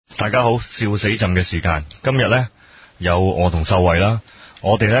大家好，笑死朕嘅時間，今日呢，有我同秀慧啦，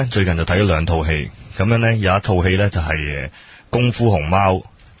我哋呢，最近就睇咗兩套戲，咁樣呢，有一套戲呢，就係功夫熊貓，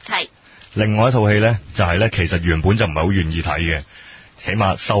係，另外一套戲呢，就係呢，其實原本就唔係好願意睇嘅，起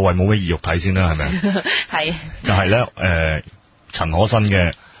碼秀慧冇咩意欲睇先啦，係咪？係，就係呢，陳可辛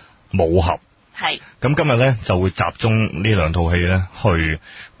嘅武俠，係，咁今日呢，就會集中呢兩套戲呢，去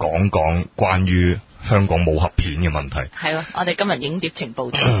講講關於香港武俠片嘅問題。係咯，我哋今日影碟情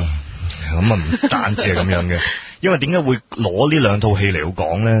報組。咁啊唔單止係咁樣嘅，因為點解會攞呢兩套戲嚟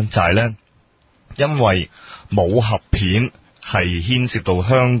講呢？就係呢，因為武俠片係牽涉到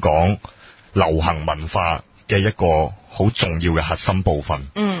香港流行文化嘅一個好重要嘅核心部分。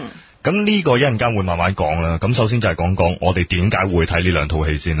嗯。咁呢個一陣間會慢慢講啦。咁首先就係講講我哋點解會睇呢兩套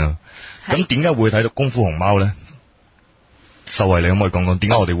戲先啦。咁點解會睇到功夫熊貓呢？秀慧，你可唔可以講講點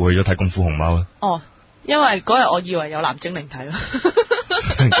解我哋會去咗睇功夫熊貓呢？哦，因為嗰日我以為有藍精靈睇咯。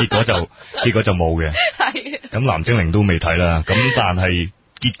結果就冇嘅。係。咁藍精靈都未睇啦，咁但係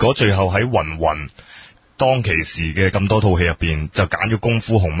結果最後喺雲雲當其時嘅咁多套戲入邊，就揀咗功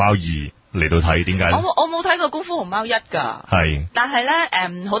夫熊貓2嚟到睇，點解咧？我冇睇過功夫熊貓1噶。係。但係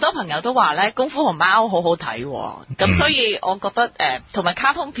咧，好多朋友都話咧，功夫熊貓好好睇，咁所以我覺得同埋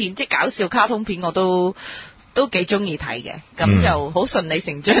卡通片，即係搞笑卡通片，我都幾中意睇嘅，咁就好順理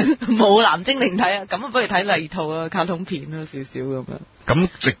成章，冇藍精靈睇啊，咁不如睇第二套啦，卡通片啦，少少咁樣。咁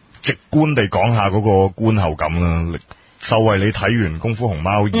直觀地講下嗰個觀後感啦。秀慧，你睇完功夫熊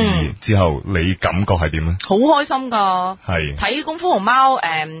貓2之後，你感覺係點咧？好開心噶，係睇功夫熊貓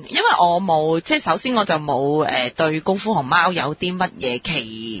因為我冇，即係首先我就冇對功夫熊貓有啲乜嘢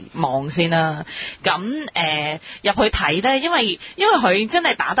期望先啦。咁入去睇咧，因為佢真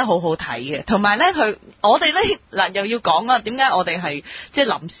係打得好好睇嘅，同埋咧我哋咧嗱又要講啦，點解我哋係即係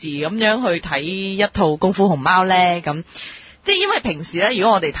臨時咁樣去睇一套功夫熊貓咧？咁即係因為平時咧，如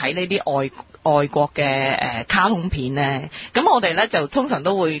果我哋睇呢啲外國嘅卡通片咧，咁我哋咧就通常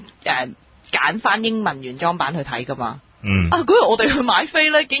都會揀翻英文原裝版去睇噶嘛。嗰日我哋去買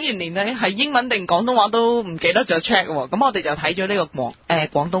飛咧，竟然連咧係英文定廣東話都唔記得咗 check 喎。咁我哋就睇咗呢個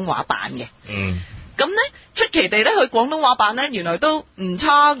廣東話版嘅。咁咧出奇地咧，佢廣東話版咧原來都唔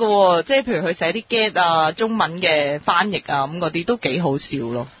差噶喎，即係譬如佢寫啲 get 啊、中文嘅翻譯啊咁嗰啲都幾好笑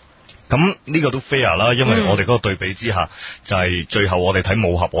咯。咁呢個都 fair 啦，因為我哋嗰個對比之下，就係最後我哋睇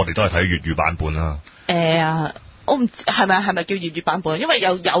武俠，我哋都係睇粵語版本啦。我唔知係咪叫粵語版本，因為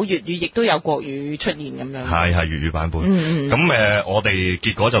有粵語，亦都有國語出現咁樣。係粵語版本。咁我哋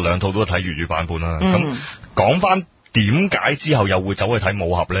結果就兩套都睇粵語版本啦。咁講翻點解之後又會走去睇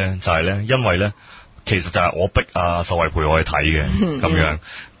武俠咧？就係咧，因為咧，其實就係我逼秀慧陪我去睇嘅咁樣。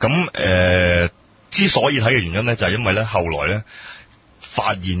咁之所以睇嘅原因咧，就係因為咧後來咧，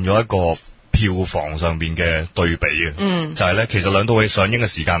發現咗一個票房上邊嘅對比嘅，就係咧，其實兩套戲上映嘅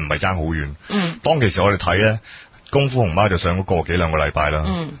時間唔係爭好遠。當其時我哋睇咧，功夫熊貓就上咗個幾兩個禮拜啦。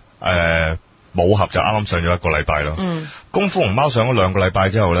武俠就啱啱上咗一個禮拜啦。功夫熊貓上咗2個禮拜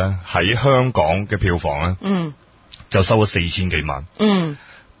之後咧，喺香港嘅票房咧，就收咗4000幾萬。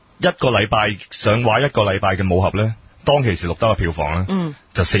一個禮拜上畫一個禮拜嘅武俠咧，當其時錄得嘅票房咧，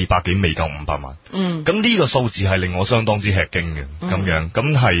就400幾，未夠500萬。咁呢個數字係令我相當之吃驚嘅，咁樣，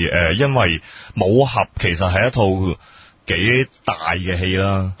咁係因為武俠其實係一套幾大嘅戲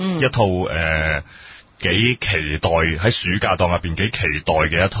啦，一套幾期待喺暑假檔入邊幾期待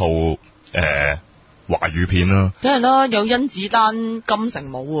嘅一套華語片啦。梗係啦，有甄子丹、金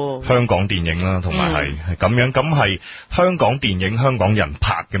城武喎。香港電影啦，同埋係咁樣，咁係香港電影香港人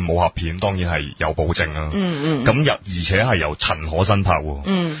拍嘅武俠片，當然係有保證啦。咁而且係由陳可辛拍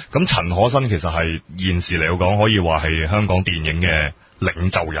喎。咁陳可辛其實係現時嚟講可以話係香港電影嘅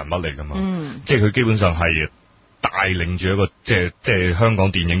領袖人物嚟噶嘛。即係佢基本上係帶領住一個即係香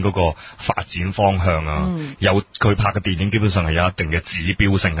港電影嗰個發展方向啊。有佢拍嘅電影基本上係有一定嘅指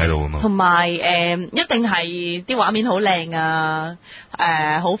標性喺度噶嘛。同埋一定係啲畫面好靚啊，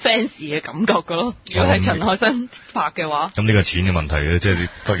好 fancy 嘅感覺噶咯。如果係陳可辛拍嘅話，咁呢個錢嘅問題嘅，即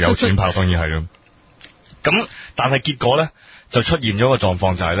係有錢拍當然係咯。咁但係結果咧就出現咗個狀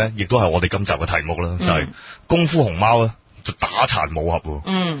況，就係咧，亦都係我哋今集嘅題目啦，就係功夫熊貓咧就打殘武俠，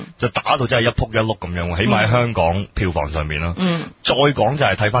就打到真係一仆一碌咁樣，起碼喺香港票房上面啦。再講就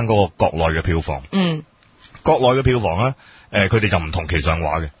係睇翻嗰個國內嘅票房。國內嘅票房咧，佢哋就唔同期上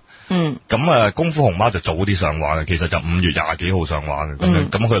畫嘅。咁功夫熊貓就早啲上畫嘅，其實就5月20幾號上畫嘅，咁樣，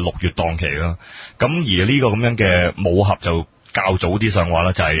咁佢係6月檔期啦。咁而呢個咁樣嘅武俠就較早啲上畫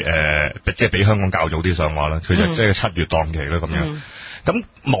啦，就係即係比香港較早啲上畫啦，佢就即係7月檔期啦咁樣。咁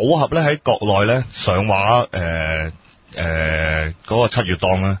武俠咧喺國內咧上畫嗰個7月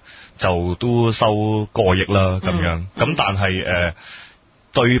檔咧就都收過億啦咁樣。咁但係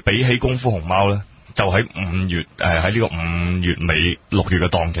對比起功夫熊貓咧，就喺5月喺呢個5月尾6月嘅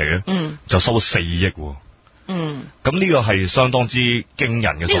檔期咧，就收咗4億喎。咁呢個係相當之驚人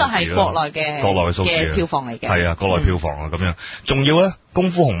嘅數字啦。呢個係國內嘅數字嘅票房嚟嘅。係啊，國內票房啊咁樣。仲要咧，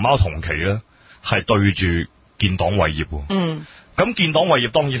功夫熊貓同期咧係對住建黨偉業喎。咁建黨偉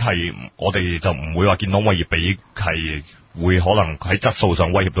業當然係我哋就唔會話建黨偉業比係會可能喺質素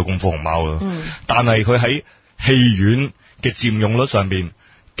上威脅到功夫熊貓啦。但係佢喺戲院嘅佔用率上邊，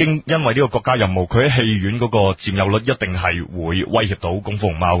因為呢個國家任務，佢喺戲院嗰個佔有率一定係會威脅到功夫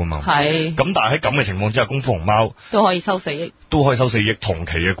熊貓噶嘛。係。咁但係喺咁嘅情況之下，功夫熊貓都可以收4億，同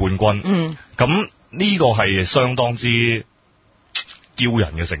期嘅冠軍。咁呢個係相當之驕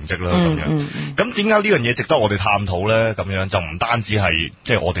人嘅成績啦，咁樣。咁點解呢樣嘢值得我哋探討咧？咁樣就唔單止係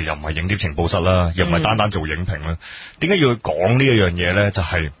即係我哋又唔係影碟情報室啦，又唔係單單做影評啦。點解要去講呢一樣嘢咧？就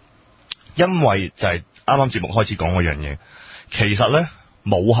係因為就係啱啱節目開始講嗰樣嘢，其實咧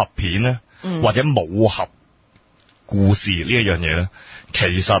武俠片咧，或者武俠故事呢一樣嘢咧，其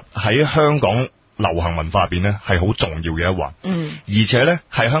實喺香港流行文化入邊咧係好重要嘅一環。而且咧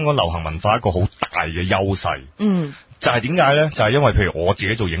係香港流行文化一個好大嘅優勢。就係點解咧？就係因為譬如我自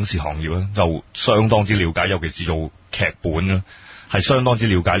己做影視行業咧，就相當之了解，尤其是做劇本咧，係相當之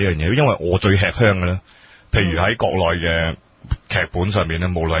了解呢樣嘢。因為我最吃香嘅咧，譬如喺國內嘅劇本上面咧，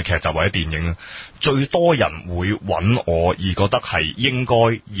無論係劇集或者電影咧，最多人會揾我而覺得係應該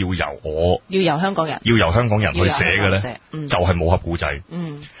要由香港人去寫嘅咧，就係武俠故仔。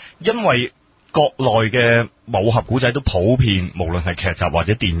因為國內嘅武俠古仔都普遍，無論係劇集或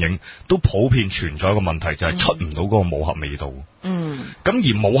者電影，都普遍存在一個問題，就係出唔到嗰個武俠味道。咁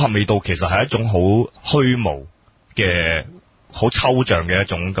而武俠味道其實係一種好虛無嘅、好抽象嘅一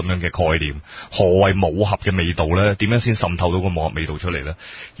種咁樣嘅概念。何謂武俠嘅味道咧？點樣先滲透到個武俠味道出嚟咧？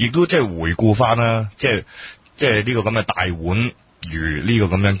亦都即係回顧翻啦，即係呢個咁嘅大碗魚呢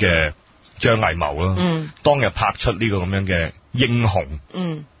個咁樣嘅張藝謀啦，當日拍出呢個咁樣嘅英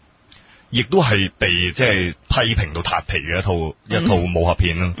雄。亦都係被即係批評到撻皮嘅一套武俠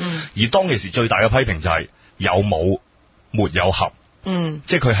片啦。而當其時最大嘅批評就係有武沒有俠。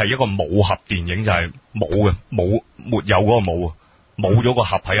即係佢係一個武俠電影，就係冇嘅，沒有嗰個武，冇咗個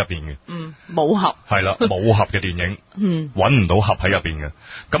俠喺入邊嘅。武俠係啦，武俠嘅電影，揾唔到俠喺入邊嘅。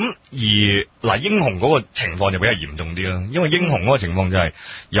咁而嗱，英雄嗰個情況就比較嚴重啲啦，因為英雄嗰個情況就係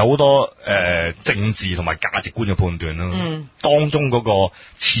有好多政治同埋價值觀嘅判斷啦。當中嗰個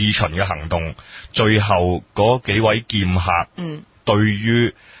刺秦嘅行動，最後嗰幾位劍客，對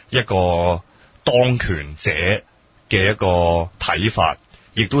於一個當權者嘅一個睇法，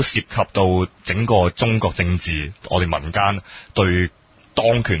亦都涉及到整個中國政治，我哋民間對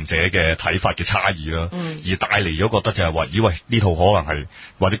當權者嘅睇法嘅差異啦，而帶嚟咗覺得就係話，以為呢套可能係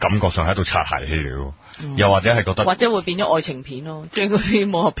或者感覺上係一套擦鞋戲嚟嘅，又或者係覺得或者會變咗愛情片咯，即係嗰啲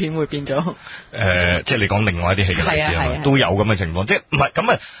武俠片會變咗。即係你講另外一啲戲嘅例子啊，都有咁嘅情況，即係唔係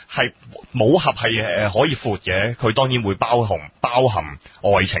咁啊？係武俠係可以闊嘅，佢當然會包含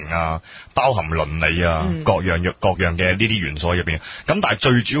愛情啊，包含倫理啊，各樣嘅呢啲元素喺入邊。咁但係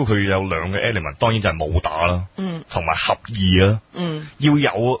最主要佢有兩個 element， 當然就係武打啦，同埋俠義啦，要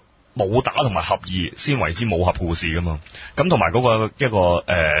有武打同埋俠義先為之武俠故事噶嘛。咁同埋嗰個一個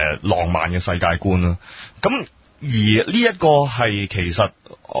浪漫嘅世界觀啦。咁而呢一個係其實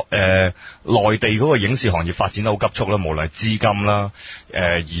內地嗰個影視行業發展得好急速啦，無論係資金啦、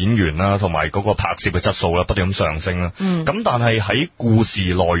演員啦，同埋嗰個拍攝嘅質素啦，不斷咁上升啦。咁但係喺故事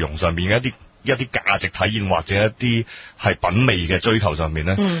內容上面嘅一啲價值體驗或者一啲係品味嘅追求上面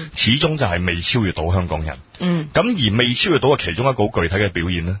咧，始終就係未超越到香港人。咁而未超越到嘅其中一個好具體嘅表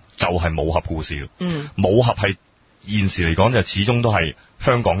現咧，就係武俠故事。武俠係現時嚟講就始終都係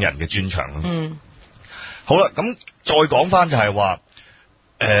香港人嘅專長咯。好啦，咁再講翻就係話，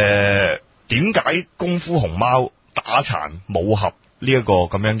點解功夫熊貓打殘武俠呢一個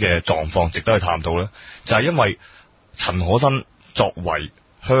咁樣嘅狀況值得去探討咧？就係因為陳可辛作為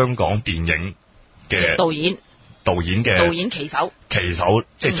香港電影嘅導演旗手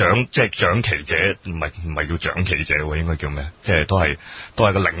即係掌旗者，唔係叫掌旗者喎，應該叫咩？即係都係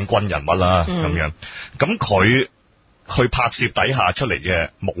個領軍人物啦咁樣。咁佢去拍攝底下出嚟嘅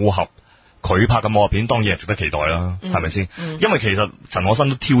武俠。佢拍嘅武俠片當然係值得期待啦，係咪先？因為其實陳可辛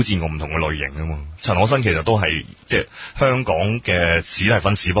都挑戰過唔同嘅類型噶嘛。陳可辛其實都係即係香港嘅史蒂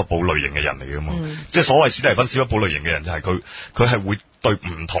芬史匹堡類型嘅人嚟噶嘛。即係所謂史蒂芬史匹堡類型嘅人就係佢係會對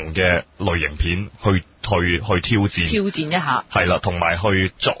唔同嘅類型片去挑戰一下，係啦，同埋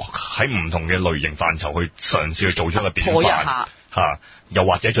去作喺唔同嘅類型範疇去嘗試去做出個典範嚇，又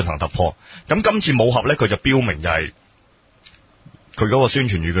或者進行突破。咁今次武俠咧，佢就標明就係。佢嗰個宣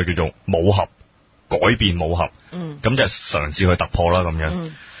傳語句叫做武俠改變武俠，咁就嘗試去突破啦咁樣。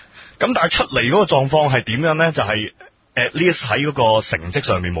咁但係出嚟嗰個狀況係點樣咧？就係at least 喺嗰個成績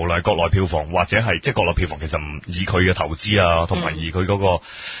上面，無論係國內票房或者係即係國內票房，其實唔以佢嘅投資啊，同埋以佢嗰個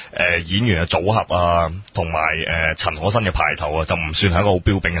演員嘅組合啊，同埋陳可辛嘅排頭啊，就唔算係一個好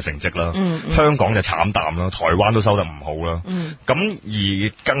標炳嘅成績啦。香港就慘淡啦，台灣都收得唔好啦。咁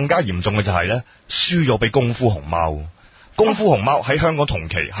而更加嚴重嘅就係咧，輸咗俾功夫熊貓。功夫熊貓喺香港同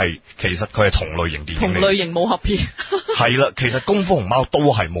期其實佢係同類型電影嚟，同類型武俠片係啦。其實功夫熊貓都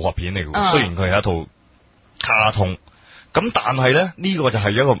係武俠片嚟嘅，雖然佢係一套卡通。咁但係咧，呢個就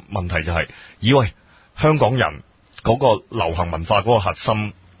係一個問題，就係以為香港人嗰個流行文化嗰個核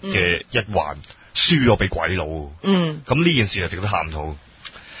心嘅一環輸咗俾鬼佬。咁呢件事就值得探討。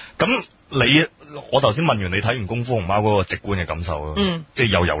咁我頭先問完你睇完功夫熊貓嗰個直觀嘅感受，即係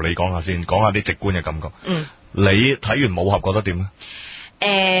又由你講下先，講下啲直觀嘅感覺。你睇完武俠覺得點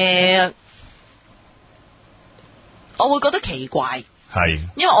咧？我會覺得奇怪，係，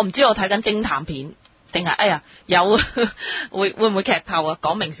因為我唔知我睇緊偵探片定係有會唔會劇透啊？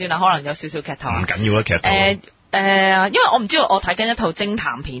講明先啦，可能有少少劇透。唔緊要啦，劇透。因為我唔知道我睇緊一套偵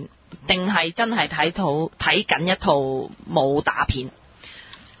探片，定係真係睇緊一套武打片。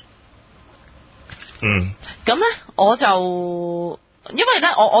咁咧我就。因為咧，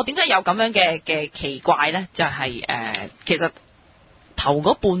我點解有咁樣嘅奇怪咧？就係其實頭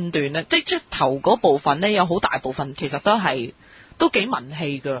嗰半段咧，即係頭嗰部分咧，有好大部分其實都幾文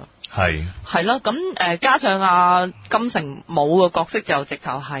氣噶。係咯，咁加上金城武嘅角色就直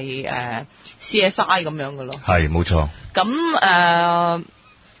頭係CSI 咁樣噶咯。係，冇錯。咁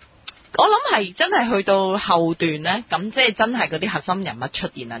我諗係真係去到後段咧，咁即係真係嗰啲核心人物出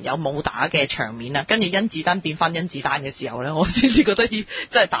現啦，有武打嘅場面啦，跟住甄子丹變翻甄子丹嘅時候咧，我先至覺得真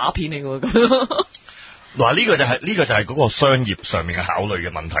係打片嚟㗎咁。嗱，呢個就係嗰個商業上面嘅考慮嘅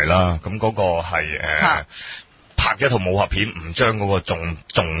問題啦。咁嗰個係拍一套武俠片，唔將嗰個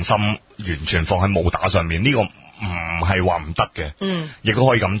重心完全放喺武打上面，呢個唔係話唔得嘅，亦都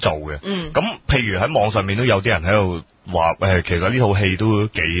可以咁做嘅。咁譬如喺網上面都有啲人喺度話其實呢套戲都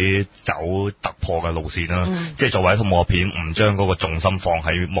幾走突破嘅路線啦，即係作為一套武俠片，唔將嗰個重心放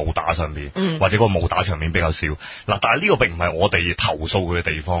喺武打上面，或者個武打場面比較少。嗱，但係呢個並唔係我哋投訴佢嘅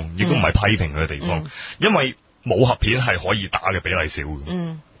地方，亦都唔係批評佢嘅地方，因為武俠片係可以打嘅比例少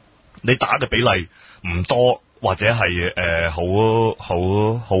嘅，你打嘅比例唔多或者係好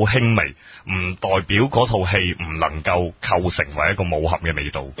輕微，唔代表嗰套戲唔能夠構成為一個武俠嘅味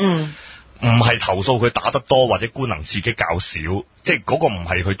道。唔係投訴佢打得多或者觀能刺激較少，即係嗰個唔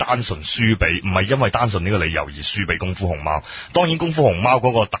係佢單純輸俾，唔係因為單純呢個理由而輸俾功夫熊貓。當然功夫熊貓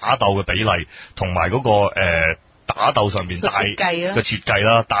嗰個打鬥嘅比例同埋嗰個打鬥上面帶嘅設計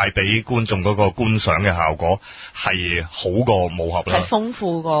啦，帶俾觀眾嗰個觀賞嘅效果係好過武俠啦，係豐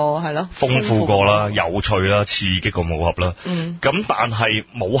富過，係咯，豐富過啦，有趣啦，刺激過武俠啦。咁但係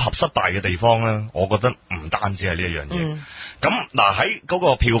武俠失敗嘅地方咧，我覺得唔單止係呢一樣嘢。咁嗱，喺嗰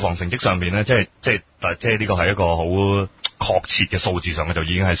個票房成績上面咧，即係呢個係一個好確切嘅數字上嘅，就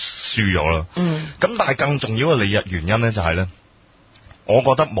已經係輸咗啦。咁但係更重要嘅原因咧就係咧，我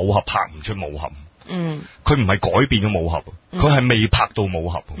覺得武俠拍唔出武俠。佢唔係改變咗武俠，佢係未拍到武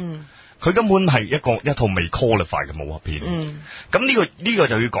俠。佢根本係一套未 qualify 嘅武俠片。咁呢個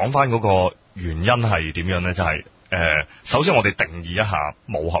就要講翻嗰個原因係點樣咧？就係首先我哋定義一下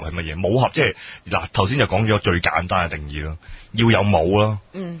武俠係乜嘢？武俠即係嗱，頭先就講咗最簡單嘅定義啦，要有武啦，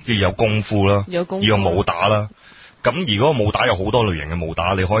要有功夫啦，要有武打啦。咁如果武打有好多類型嘅武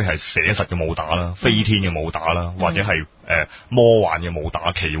打，你可以係寫實嘅武打啦，飛天嘅武打啦，或者係魔幻嘅武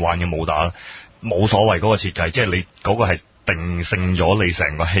打、奇幻嘅武打啦。冇所謂嗰個設計，即係你嗰個係定性咗你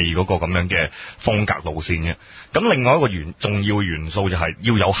成個戲嗰個咁樣嘅風格路線嘅。咁另外一個重要嘅元素就係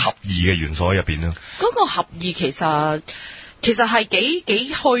要有合意嘅元素喺入邊啦。嗰個合意其實係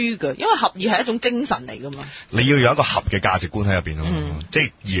幾虛嘅，因為合意係一種精神嚟噶嘛。你要有一個合嘅價值觀喺入邊咯，即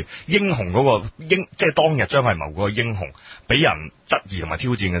係而英雄嗰個即係當日張藝謀嗰個英雄俾人質疑同埋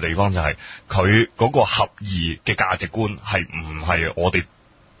挑戰嘅地方就係佢嗰個合意嘅價值觀係唔係我哋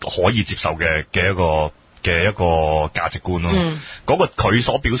可以接受嘅一個價值觀咯。嗰個佢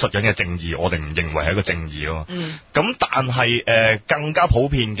所表述緊嘅正義，我哋唔認為係一個正義咯。咁但係更加普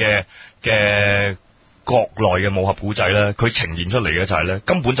遍嘅國內嘅武俠古仔咧，佢呈現出嚟嘅就係咧，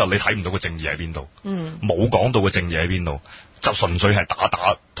根本就你睇唔到個正義喺邊度，冇講到個正義喺邊度，就純粹係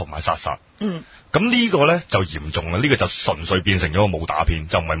打同埋殺。咁呢個咧就嚴重啦，呢個就純粹變成咗個武打片，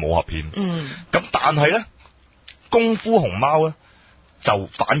就唔係武俠片。咁但係咧，功夫熊貓咧就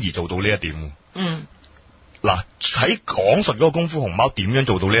反而做到呢一點。嗱，喺講述嗰個功夫熊貓點樣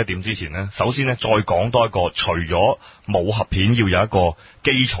做到呢一點之前咧，首先咧再講多一個，除咗武俠片要有一個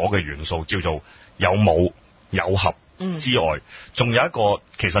基礎嘅元素，叫做有武有俠之外，仲有一個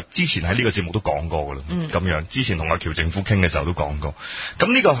其實之前喺呢個節目都講過噶啦，咁樣之前同阿喬政府傾嘅時候都講過。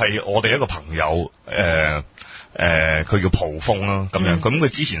咁呢個係我哋一個朋友佢叫蒲峰啦，咁樣咁佢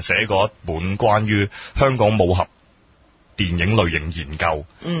之前寫過一本關於香港武俠電影類型研究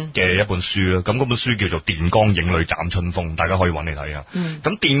嘅一本書啦，咁嗰本書叫做《電光影裏斬春風》，大家可以揾嚟睇下。咁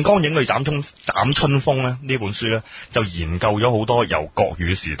《電光影裏斬春風》咧，呢本書咧就研究咗好多由國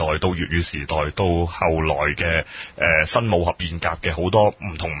語時代到粵語時代到後來嘅新武俠變革嘅好多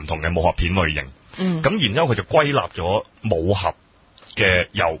唔同嘅武俠片類型。咁然之後佢就歸納咗武俠嘅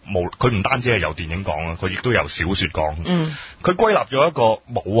佢唔單止係由電影講啊，佢亦都由小說講。佢歸納咗一個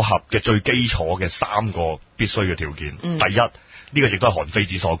武俠嘅最基礎嘅3個必須嘅條件。第一，呢個亦都係韓非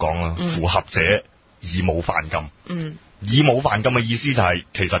子所講啦，符合者以武犯禁。以武犯禁嘅意思就係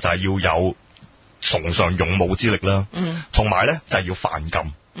其實就係要有崇尚勇武之力啦，同埋咧就係要犯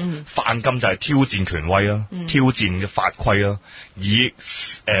禁。犯禁就係挑戰權威啦，挑戰嘅法規啦，以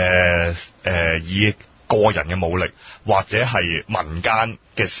個人嘅武力或者係民間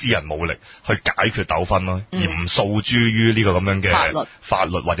嘅私人武力去解決糾紛咯，而唔訴諸於呢個咁樣嘅法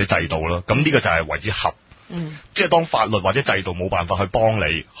律或者制度咯。咁呢個就係為之俠。即係當法律或者制度冇辦法去幫你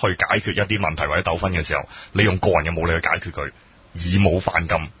去解決一啲問題或者糾紛嘅時候，你用個人嘅武力去解決佢，以武犯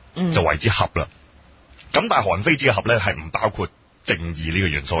禁就為之俠啦。咁但係韓非子嘅俠咧係唔包括正義呢個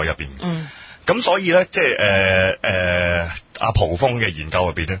元素喺入邊。咁所以咧，即係阿蒲峰嘅研究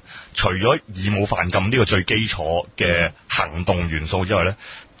入邊咧，除咗以武犯禁呢個最基礎嘅行動元素之外咧，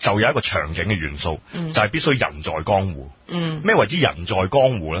就有一個場景嘅元素，就係必須人在江湖。咩為之人在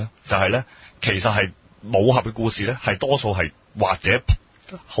江湖咧？就係咧，其實係武俠嘅故事咧，係多數係或者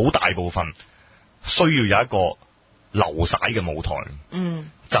好大部分需要有一個流徙嘅舞台。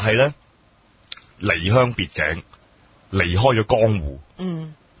就係咧離鄉別井，離開咗江湖。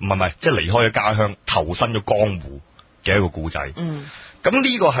唔係，即係離開咗家鄉，投身咗江湖嘅一個故仔。咁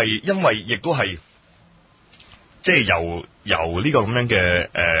呢個係因為亦都係即係由呢個咁樣嘅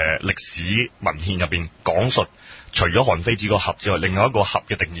歷史文獻入邊講述，除咗韓非子個俠之外，另外一個俠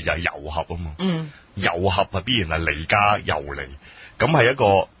嘅定義就係遊俠啊嘛。遊俠係必然係離家遊離，咁係一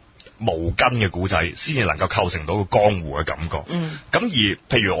個無根嘅故仔，先至能夠構成到個江湖嘅感覺。咁而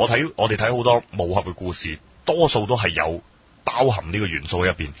譬如我哋睇好多武俠嘅故事，多數都係有包含呢個元素喺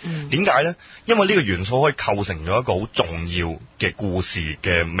入邊。點解咧？因為呢個元素可以構成咗一個好重要嘅故事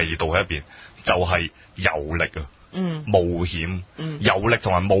嘅味道喺入邊，就係遊歷啊，冒險。遊歷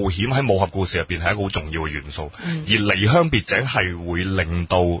同埋冒險喺武俠故事入邊係一個好重要嘅元素。而離鄉別井係會令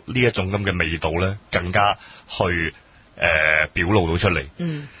到呢一種咁嘅味道咧，更加去表露到出嚟。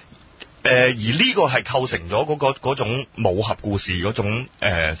而呢個係構成咗嗰種武俠故事嗰種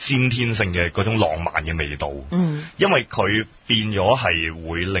先天性嘅嗰種浪漫嘅味道。因為佢變咗係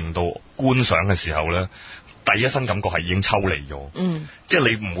會令到觀賞嘅時候咧，第一身感覺係已經抽離咗。即係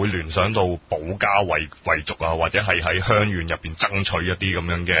你唔會聯想到保家衛族啊，或者係喺鄉縣入邊爭取一啲咁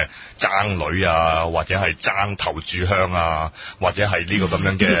樣嘅爭女啊，或者係爭頭炷香啊，或者係呢個咁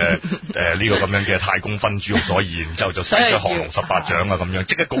樣嘅呢個咁樣嘅太公分豬肉所言，然之後就使出降龍18掌啊咁樣，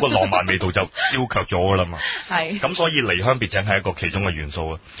即係嗰個浪漫味道就消卻咗噶啦嘛。咁所以離鄉別井係一個其中嘅元素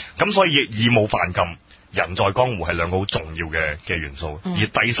啊。咁所以以武犯禁，人在江湖係兩個好重要嘅元素。而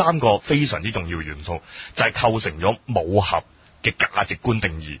第3個非常之重要嘅元素就係構成咗武俠嘅價值觀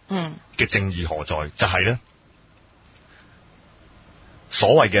定義嘅正義何在？就係咧所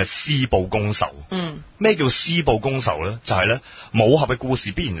謂嘅私報公仇。咩叫私報公仇咧？就係咧武俠嘅故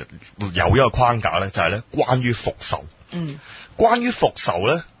事必然有一個框架咧，就係咧關於復仇。關於復仇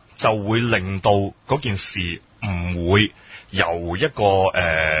咧，就會令到嗰件事唔會由一個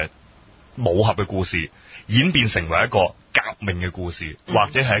武俠嘅故事演變成為一個革命嘅故事，或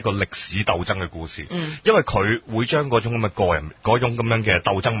者係一個歷史鬥爭嘅故事。因為佢會將嗰種咁嘅個人嗰種咁樣嘅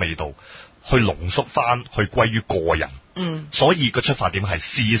鬥爭味道去濃縮翻，去歸於個人。所以個出發點係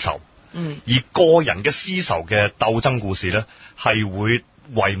私仇。而個人嘅私仇嘅鬥爭故事咧，係會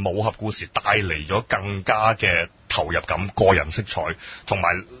為武俠故事帶嚟咗更加嘅投入感、個人色彩，同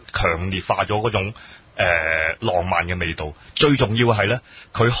埋強烈化咗嗰種浪漫嘅味道。最重要嘅係咧，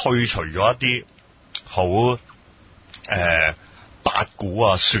佢去除咗一啲好八股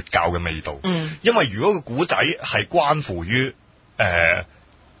啊說教嘅味道。因為如果個古仔係關乎於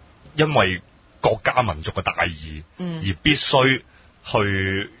因為國家民族嘅大義，而必須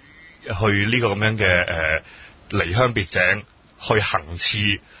去呢個咁樣嘅離鄉別井，去行刺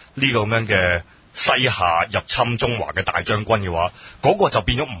呢個咁樣嘅西夏入侵中華嘅大將軍嘅話，嗰個就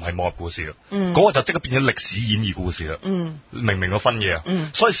變咗唔係武俠故事啦，嗰個就即刻變咗歷史演義故事啦。明唔明個分野啊？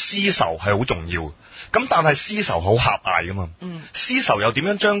所以絲綢係好重要，咁但係絲綢好狹隘噶嘛。絲綢又點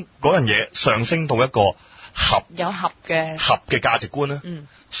樣將嗰樣嘢上升到一個有俠嘅價值觀咧？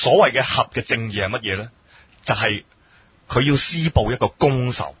所謂嘅俠嘅正義係乜嘢咧？就係佢要施報一個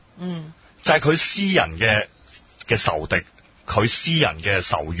公仇，就係佢私人嘅仇敵，佢私人嘅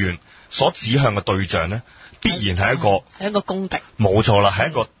仇怨所指向嘅對象咧，必然係一個公敵。冇錯啦，係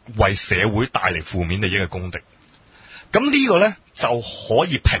一個為社會帶嚟負面利益嘅公敵。咁呢個咧就可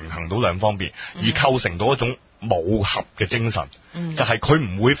以平衡到兩方面，而構成到一種武俠嘅精神，就係佢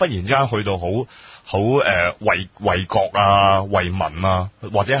唔會忽然之間去到好為國啊、為民啊，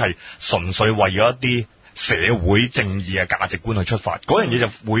或者係純粹為咗一啲社會正義嘅價值觀去出發，嗰樣嘢就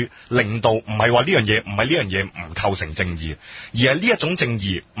會令到唔係話呢樣嘢唔構成正義，而係呢一種正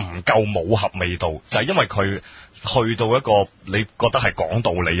義唔夠武俠味道，就係因為佢去到一個你覺得係講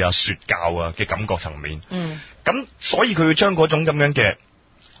道理啊、說教啊嘅感覺層面。咁所以佢要將嗰種咁樣嘅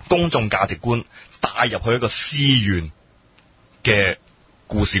公眾價值觀帶入去一個私怨嘅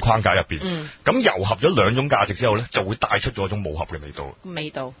故事框架入邊，咁糅合咗兩種價值之後咧，就會帶出咗一種武俠嘅味道。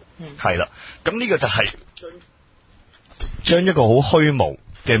係啦，咁呢個就係將一個好虛無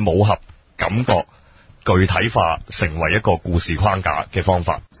嘅武俠感覺具體化，成為一個故事框架嘅方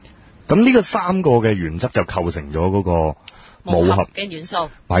法。咁呢個三個嘅原則就構成咗嗰個武俠嘅元素。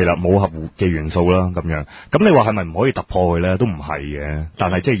係啦，武俠嘅元素啦，咁樣。咁你話係咪唔可以突破佢咧？都唔係嘅，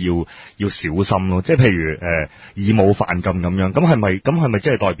但係即係要小心咯。即係譬如以武犯禁咁樣，咁係咪即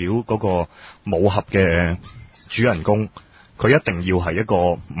係代表嗰個武俠嘅主人公，佢一定要係一個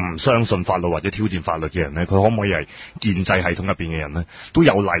唔相信法律或者挑戰法律嘅人咧？佢可唔可以係建制系統入邊嘅人咧？都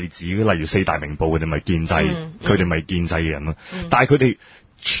有例子，例如四大名捕佢哋咪建制，佢哋咪建制嘅人咯。但係佢哋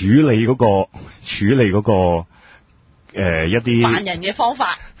處理嗰個一啲犯人嘅方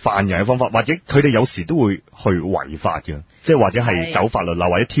法，或者佢哋有時都會去違法嘅，即係或者係走法律啦，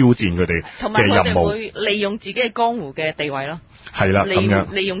或者挑戰佢哋嘅任務。同埋佢哋會利用自己嘅江湖嘅地位咯。係啦，咁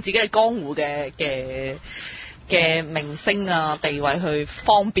樣利用自己嘅江湖嘅名聲啊地位去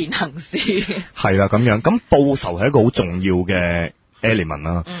方便行事。係啦，咁樣咁報仇係一個好重要嘅 element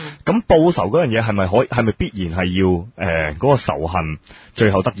啦。咁報仇嗰樣嘢係咪必然係要嗰個仇恨最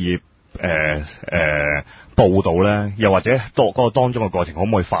後得以報道咧？又或者嗰個當中嘅過程可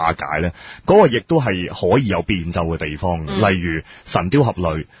唔可以化解咧？嗰個亦都係可以有變奏嘅地方。例如神雕俠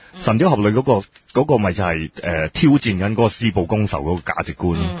侶，神雕俠侶嗰個咪就係挑戰緊嗰個施報公仇嗰個價值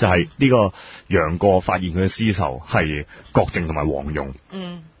觀，就係呢個楊過發現佢嘅私仇係郭靖同埋黃蓉。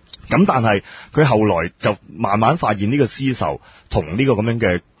咁但係佢後來就慢慢發現呢個私仇同呢個咁樣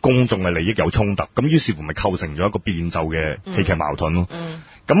嘅公眾嘅利益有衝突，咁於是乎咪構成咗一個變奏嘅戲劇矛盾咯。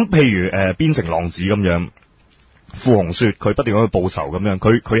咁譬如邊城浪子咁樣，傅紅雪佢不斷咁去報仇咁樣，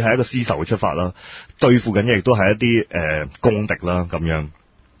佢係一個私仇嘅出發啦，對付緊嘅亦都係一啲公敵啦咁樣，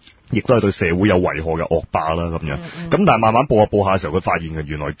亦都係對社會有遺害嘅惡霸啦咁樣。咁但係慢慢報下嘅時候，佢發現嘅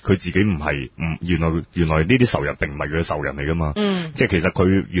原來佢自己唔係原來呢啲仇人並唔係佢嘅仇人嚟噶嘛。即係其實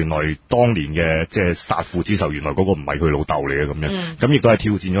佢原來當年嘅即係殺父之仇，原來嗰個唔係佢老豆嚟嘅咁樣。咁亦都係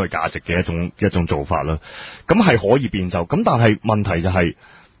挑戰咗佢價值嘅一種做法啦。咁係可以變奏。咁但係問題就係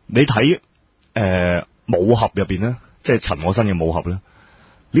你睇武俠入邊咧，即係陳可辛嘅武俠咧，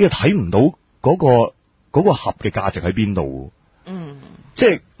你又睇唔到嗰個俠嘅價值喺邊度？即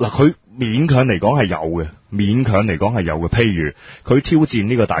係嗱，佢勉強嚟講係有嘅，譬如佢挑戰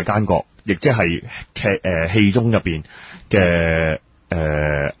呢個大奸角，亦即係戲中入邊嘅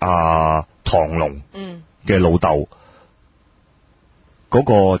唐龍嘅老豆嗰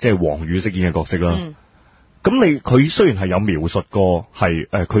個即係黃宇飾演嘅角色啦。咁佢雖然係有描述過係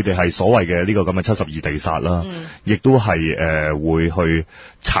佢哋係所謂嘅呢個咁嘅72地煞啦，亦都係會去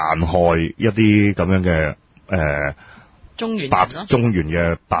殘害一啲咁樣嘅中原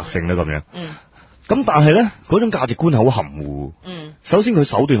嘅百姓咧咁樣。咁但係咧嗰種價值觀係好含糊。首先佢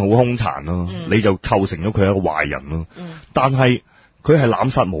手段好兇殘咯，你就構成咗佢係一個壞人咯。但係佢係濫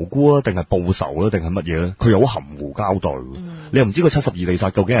殺無辜啊，定係報仇啊，定係乜嘢咧？佢又好含糊交代。你又唔知佢72地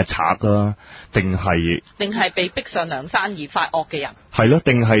煞究竟係賊啊，定係被逼上梁山而發惡嘅人？係咯，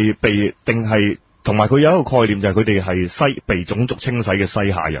定係同埋佢有一個概念就係佢哋係被種族清洗嘅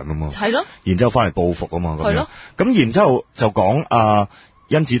西夏人啊嘛。係咯。然之後翻嚟報復啊嘛。係咯。咁然之後就講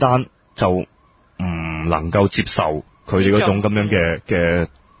甄子丹就唔能夠接受佢哋嗰種咁樣嘅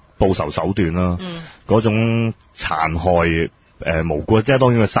報仇手段啦。嗰種殘害無辜，即係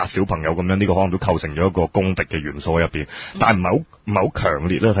當然佢殺小朋友咁樣，呢個可能都構成咗一個公敵嘅元素喺入邊，但係唔係好強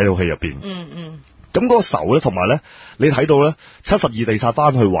烈啦。睇到戲入邊，咁嗰個仇咧，同埋咧，你睇到咧72地煞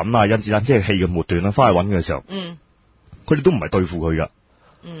翻去揾啊甄子丹，即係戲嘅末段啦，翻去揾嘅時候，佢哋都唔係對付佢噶，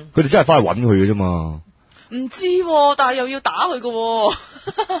佢哋真係翻去揾佢嘅啫嘛。唔知，但係又要打佢嘅。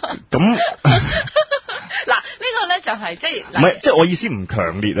咁嗱，呢個咧就係即係唔係，即係我意思唔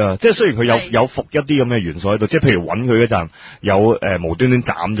強烈啊！即係雖然佢有伏一啲咁嘅元素喺度，即係譬如揾佢嗰陣有無端端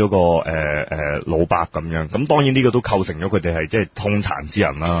斬咗個老伯咁樣，咁當然呢個都構成咗佢哋係即係兇殘之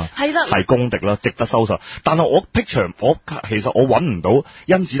人啦，係公敵啦，值得收拾。但係我其實我揾唔到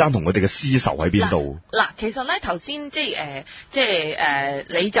甄子丹同佢哋嘅私仇喺邊度。嗱，其實咧頭先即係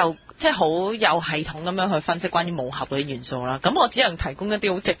你就即係好有系統咁樣去分析關於武俠嗰啲元素啦。咁我只能提供一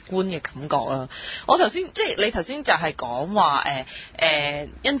啲好直觀嘅感覺啦。我頭先即係你頭先就係講話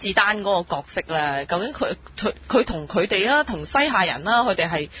甄子丹嗰個角色咧，究竟佢同佢哋啦，同西夏人啦，佢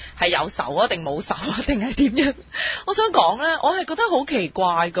哋係有仇啊，定冇仇啊，定係點樣？我想講咧，我係覺得好奇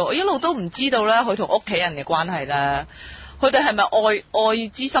怪噶，我一路都唔知道咧，佢同屋企人嘅關係咧，佢哋係咪愛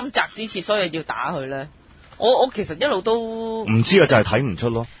之深責之切，所以要打佢咧？我其實一路都唔知啊，就係睇唔出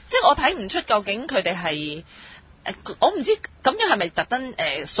咯。即係我睇唔出究竟佢哋係我唔知咁樣係咪特登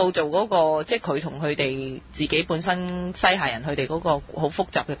塑造嗰個即係佢同佢哋自己本身西夏人佢哋嗰個好複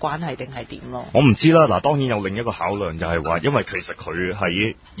雜嘅關係定係點咯？我唔知啦。嗱，當然有另一個考量就係話，因為其實佢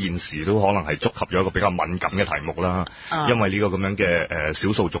喺現時都可能係觸及咗一個比較敏感嘅題目啦。因為呢個咁樣嘅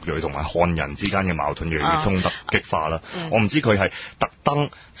少數族裔同埋漢人之間嘅矛盾越嚟越衝突激化啦。我唔知佢係特登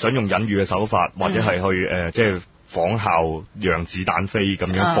想用隱喻嘅手法，或者係去即係仿效讓子彈飛咁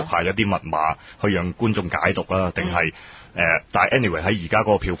樣伏下一啲密碼，去讓觀眾解讀啦，定係但係 anyway 喺而家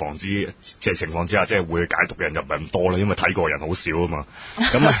嗰個票房即係情況之下，即係會解讀嘅人就唔係咁多啦，因為睇過嘅人好少啊嘛。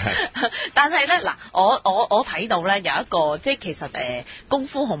咁但係咧嗱，我睇到咧有一個即係其實功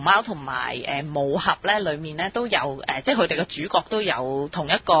夫熊貓同埋武俠咧裏面咧都有即係佢哋嘅主角都有同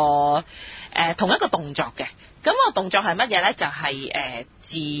一個動作嘅。咁個動作係乜嘢咧？就係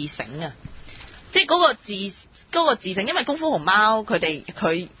自省啊！即係嗰個自省，因為功夫熊貓佢即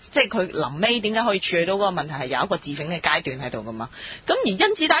係佢臨尾點解可以處理到嗰個問題係有一個自省嘅階段喺度噶嘛。咁而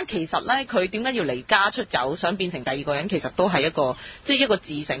甄子丹其實咧，佢點解要離家出走，想變成第二個人，其實都係一個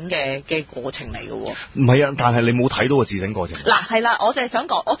自省嘅過程嚟嘅喎。唔係啊，但係你冇睇到個自省過程。嗱係啦，我就係想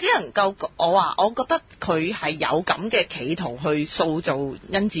講，我只能夠我覺得佢係有咁嘅企圖去塑造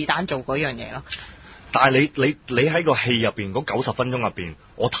甄子丹做嗰樣嘢咯。但係你喺個戲入邊嗰90分鐘入邊，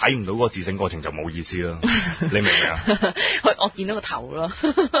我睇唔到嗰個自省過程就冇意思啦。你明唔明啊？我見到個頭咯。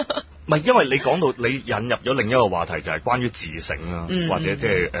唔係，因為你講到你引入咗另一個話題，就係關於自省啦，或者即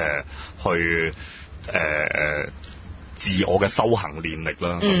係去自我嘅修行練力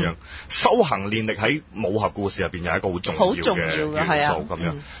啦，咁樣修行練力喺武俠故事入邊有一個好重要嘅元素咁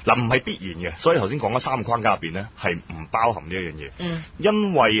樣。嗱，唔係必然嘅，所以頭先講咗3個框架入邊咧，係唔包含呢一樣嘢。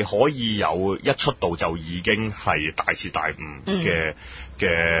因為可以有一出道就已經係大徹大悟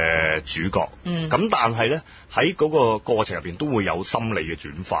嘅主角。咁但係咧喺嗰個過程入邊都會有心理嘅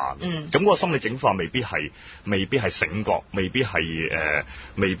轉化。咁嗰個心理轉化未必係醒覺，未必係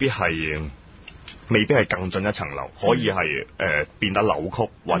更進一層樓，可以係變得扭曲，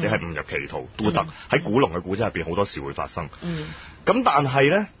或者係誤入歧途都得。喺古龍嘅古仔入邊好多時會發生。咁但係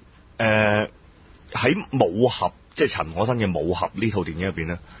咧喺武俠，即係陳可辛嘅武俠呢套電影入邊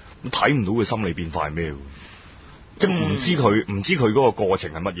咧，睇唔到佢心理變化係咩，即係唔知佢嗰個過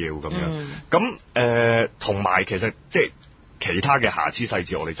程係乜嘢咁樣。咁同埋其實即係其他嘅瑕疵細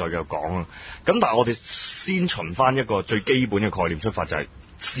節，我哋再繼續講啦。咁但係我哋先循翻一個最基本嘅概念出發，就係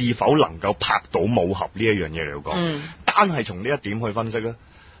是否能夠拍到武俠呢一樣嘢嚟講。單係從呢一點去分析咧，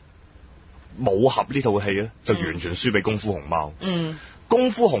武俠呢套戲咧就完全輸俾功夫熊貓。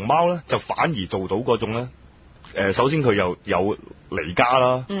功夫熊貓咧就反而做到嗰種咧，首先佢又有離家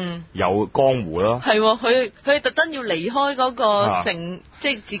啦，有江湖啦，係佢特登要離開嗰個城，即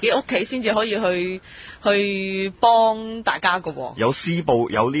係自己屋企先至可以去幫大家噶。有施暴，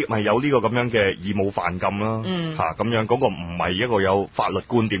有呢個咁樣嘅義務犯禁啦，咁樣嗰個唔係一個有法律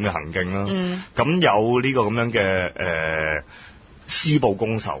觀點嘅行徑啦。咁有呢個咁樣嘅施暴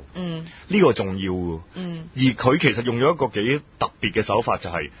攻受，呢個重要嘅。而佢其實用咗一個幾特別嘅手法，就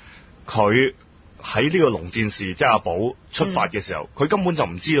係佢喺呢個龍戰士即係阿寶出發嘅時候，佢根本就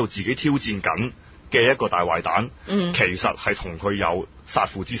唔知道自己挑戰緊嘅一個大壞蛋，其實係同佢有殺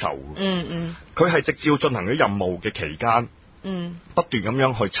父之仇。佢係直接進行咗任務嘅期間，不斷咁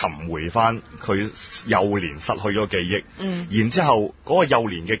樣去尋回翻佢幼年失去咗記憶，然之後嗰個幼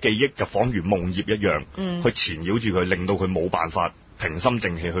年嘅記憶就仿如夢魘一樣，去纏繞住佢，令到佢冇辦法平心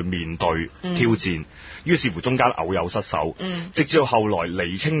靜氣去面對挑戰，於是乎中間偶有失手，直至到後來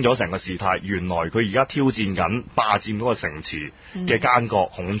釐清咗成個事態，原來佢而家挑戰緊霸佔嗰個城池嘅奸角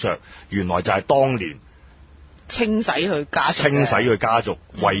孔雀，原來就係當年清洗佢家族，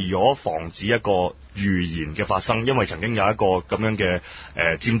為咗防止一個預言嘅發生，因為曾經有一個咁樣嘅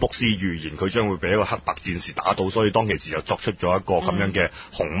占卜師預言佢將會俾一個黑白戰士打倒，所以當其時就作出咗一個咁樣嘅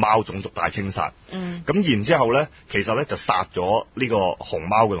熊貓種族大清殺。咁然之後咧，其實咧就殺咗呢個熊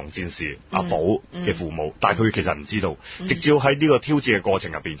貓嘅龍戰士阿寶嘅父母，但係佢其實唔知道，直至喺呢個挑戰嘅過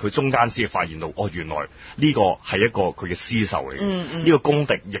程入邊，佢中間先發現到，原來呢個係一個佢嘅私仇嚟嘅，呢個公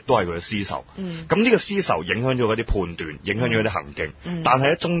敵亦都係佢嘅私仇。咁呢個私仇影響咗嗰啲判斷，影響咗嗰啲行徑，但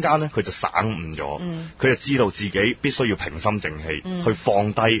係喺中間咧佢就省悟咗。佢就知道自己必須要平心靜氣，去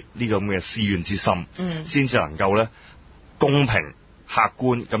放低呢個咁嘅私怨之心，先至能夠咧公平客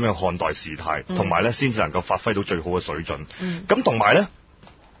觀咁樣看待事態，同埋咧先至能夠發揮到最好嘅水準。咁同埋咧，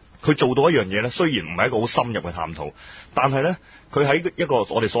佢做到一樣嘢咧，雖然唔係一個好深入嘅探討，但係咧佢喺一個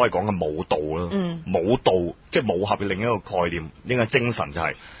我哋所謂講嘅武道啦，武道即係武俠嘅另一個概念，應該精神就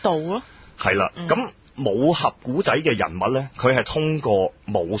係道咯，係啦。咁武俠古仔嘅人物咧，佢係通過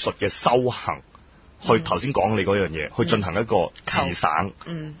武術嘅修行。去頭先講你嗰樣嘢，去進行一個自省、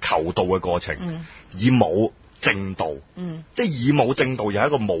求道嘅過程，以武正道，即係以武正道，又係一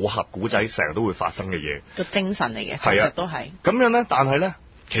個武俠古仔成日都會發生嘅嘢，個精神嚟嘅，其實都係咁樣咧。但係咧，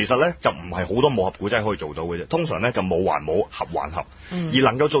其實咧就唔係好多武俠古仔可以做到嘅啫。通常咧就武還武，俠還俠，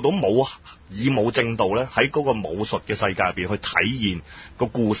而能夠做到以武正道咧，喺嗰個武術嘅世界入邊去體現個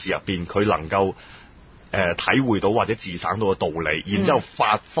故事入邊，佢能夠體會到或者自省到嘅道理，然之後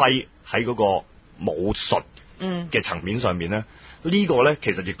發揮喺嗰個武術嘅層面上面咧，呢個咧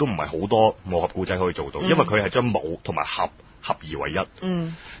其實亦都唔係好多武俠古仔可以做到，因為佢係將武同埋俠合而為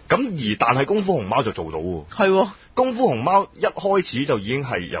一。但係功夫熊貓就做到喎。係功夫熊貓一開始就已經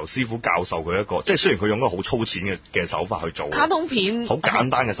係由師傅教授佢一個，即係雖然佢用一個好粗淺嘅手法去做卡通片，好簡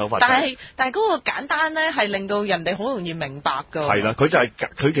單嘅手法，但係嗰個簡單咧係令到人哋好容易明白㗎。係啦，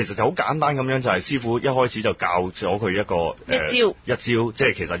佢其實就好簡單咁樣，就係師傅一開始就教咗佢一個一招，即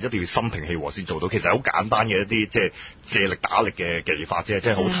係其實一定要心平氣和先做到。其實好簡單嘅一啲即係借力打力嘅技法啫，即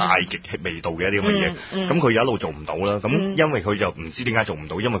係好太極味道嘅一啲咁嘅嘢。咁佢一路做唔到啦。咁因為佢就唔知點解做唔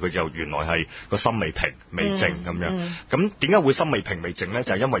到，因為佢就原來係個心未平未靜咁。咁點解會心未平未靜咧？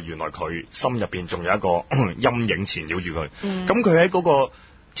就係因為原來佢心入邊仲有一個陰影纏繞住佢。咁佢喺嗰個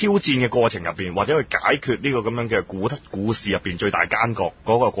挑戰嘅過程入邊，或者去解決呢個咁樣嘅故事入邊最大奸角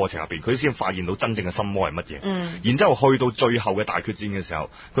嗰個過程入邊，佢先發現到真正嘅心魔係乜嘢。然之後去到最後嘅大決戰嘅時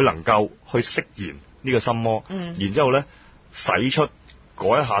候，佢能夠去釋然呢個心魔。然之後咧使出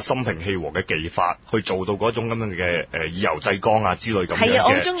嗰一下心平氣和嘅技法，去做到嗰種咁樣嘅以柔制剛啊之類咁樣嘅。係啊，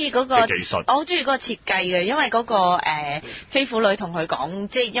我好中意嗰個技術，我好中意嗰個設計嘅，因為嗰個飛虎女同佢講，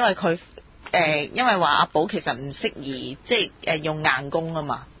即係因為佢因為話阿寶其實唔適宜即係用硬功啊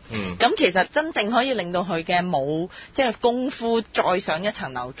嘛。咁其實真正可以令到佢嘅武即係功夫再上一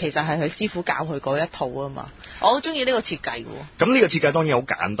層樓，其實係佢師傅教佢嗰一套啊嘛。我好中意呢個設計喎。咁呢個設計當然好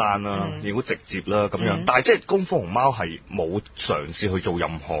簡單啦，亦好直接啦咁樣。但係即係功夫熊貓係冇嘗試去做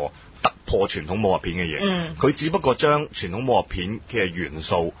任何突破傳統武俠片嘅嘢。佢只不過將傳統武俠片嘅元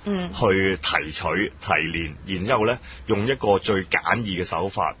素去提取提煉，然之後咧用一個最簡易嘅手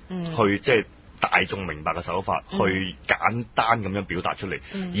法去即係大眾明白嘅手法去簡單咁樣表達出嚟，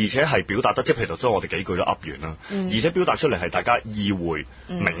而且係表達得即係譬如頭先我哋幾句都噏完啦，而且表達出嚟係大家意會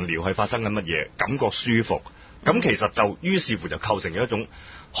明瞭係發生緊乜嘢，感覺舒服。咁其實就於是乎就構成咗一種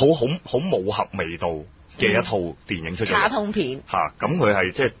好武俠味道嘅一套電影出嚟。卡通片嚇，咁佢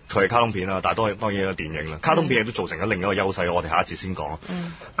係即係佢係卡通片啦，但係當然有電影啦。卡通片亦都造成咗另一個優勢，我哋下一節先講。咁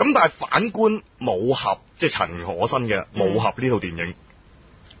但係反觀武俠，即係陳可辛嘅武俠呢套電影。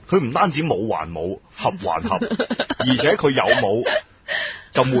佢唔單止武還武，俠還俠，而且佢有武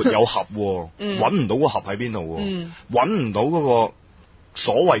就沒有俠，揾唔到個俠喺邊度，揾唔到嗰個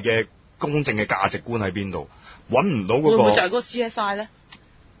所謂嘅公正嘅價值觀喺邊度，揾唔到嗰個。會唔會就係嗰個 CSI 咧？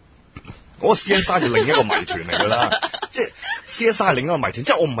嗰個 CSI 就另一個謎團嚟㗎啦，即係 CSI 係另一個謎團。即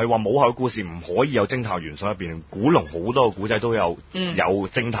係我唔係話武俠嘅故事唔可以有偵探元素入邊，古龍好多個古仔都有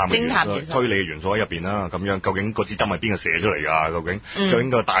偵探嘅元素、推理嘅元素喺入邊啦。咁樣究竟嗰支針係邊個射出嚟㗎？究竟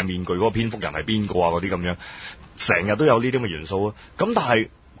個戴面具嗰個蝙蝠人係邊個啊？嗰啲咁樣，成日都有呢啲咁嘅元素啊。咁但係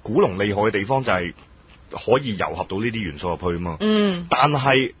古龍厲害嘅地方就係可以糅合到呢啲元素入去啊嘛。但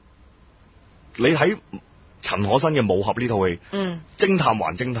係你睇陳可辛嘅武俠呢套戲，偵探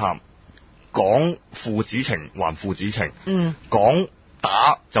還偵探。講父子情還父子情，講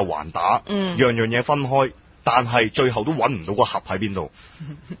打就還打，樣樣嘢分開，但係最後都揾唔到個俠喺邊度。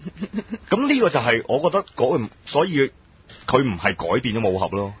咁呢個就係我覺得所以佢唔係改變咗武俠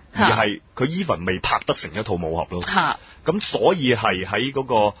咯，而係佢 even 未拍得成一套武俠咯。咁所以係喺嗰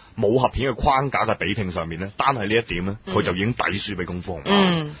個武俠片嘅框架嘅比拼上面咧，單係呢一點咧，佢就已經抵輸俾功夫熊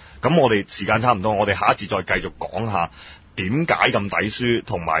貓。咁我哋時間差唔多，我哋下一節再繼續講下點解咁抵輸，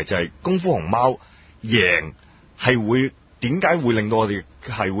同埋就係功夫熊貓贏係會點解會令到我哋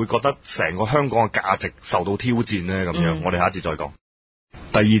係會覺得成個香港嘅價值受到挑戰咧？咁樣，我哋下一節再講。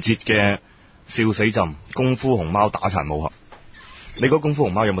第二節嘅笑死朕，功夫熊貓打殘武俠。你覺得功夫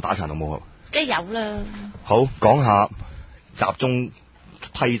熊貓有冇打殘到武俠？梗係有啦。好，講下集中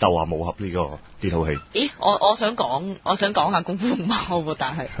批鬥下武俠呢套戲。咦，我想講下功夫熊貓喎，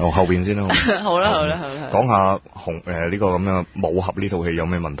但係後邊先啦。好啦。講下呢個咁樣武俠呢套戲有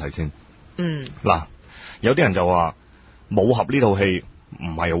咩問題先？嗱，有啲人就話武俠呢套戲唔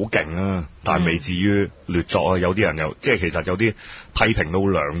係好勁啊，但係未至於劣作啊。有啲人又即係其實有啲批評都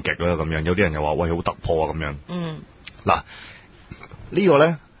兩極啦咁樣。有啲人又話喂好突破啊咁樣。嗱。呢個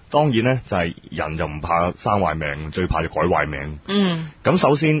咧，當然咧就係人就唔怕生壞命，最怕就改壞命。咁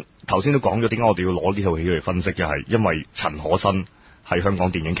首先頭先都講咗，點解我哋要攞呢套戲嚟分析嘅係，因為陳可辛係香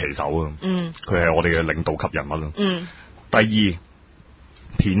港電影旗手啊。佢係我哋嘅領導級人物啦。第二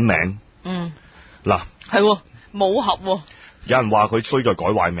片名。嗱，係武俠。有人話佢衰在改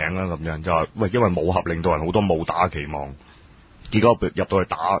壞名啦，咁樣就話喂，因為武俠令到人好多武打期望。結果入到去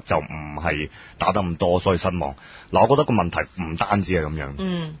打就唔係打得咁多，所以失望。嗱，我覺得個問題唔單止係咁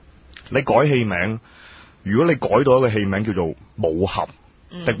樣。你改戲名，如果你改到一個戲名叫做武俠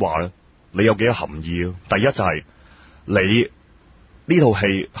的話咧，你有幾多含義啊？第一就係你呢套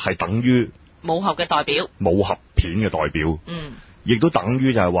戲係等於武俠嘅代表，武俠片嘅代表。亦都等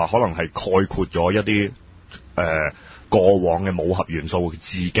於就係話可能係概括咗一啲過往嘅武俠元素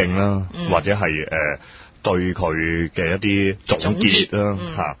致敬啦，或者係對佢嘅一啲總結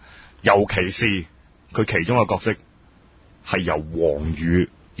啦，尤其是佢其中嘅角色係由黃宇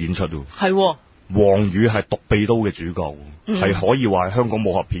演出喎。係，黃宇係獨臂刀嘅主角，係可以話係香港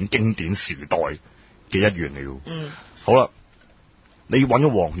武俠片經典時代嘅一員嚟嘅。好啦，你揾咗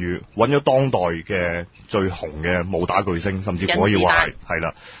黃宇，揾咗當代嘅最紅嘅武打巨星，甚至乎可以話係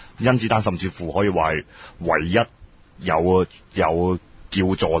啦，甄子丹甚至乎可以話係唯一有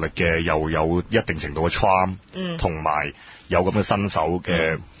叫座力嘅，又有一定程度嘅 charm，同埋有咁嘅身手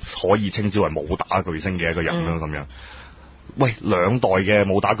嘅，可以稱之為武打巨星嘅一個人啦，咁樣。喂，兩代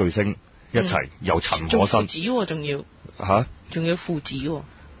嘅武打巨星一齊，由陳可辛，父子喎，仲要吓，仲要父子喎，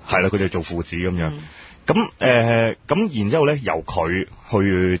係啦，佢哋做父子咁樣。咁咁然之後咧，由佢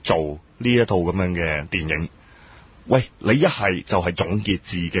去做呢一套咁樣嘅電影。喂，你一係就係總結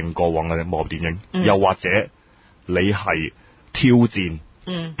致敬過往嘅武俠電影，又或者你係挑戰、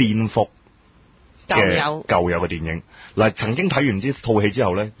顛覆嘅舊有嘅電影。嗱，曾經睇完呢套戲之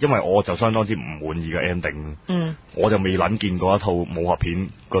後咧，因為我就相當之唔滿意嘅 ending，我就未諗見過一套武俠片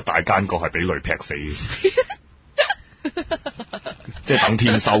個大奸角係俾雷劈死嘅，即係等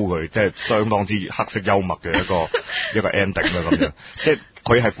天收佢，即係相當之黑色幽默嘅一個 ending 啦咁樣。即係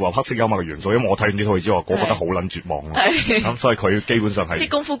佢係符合黑色幽默嘅元素，因為我睇完呢套戲之後，我覺得好撚絕望咯。咁所以佢基本上係即係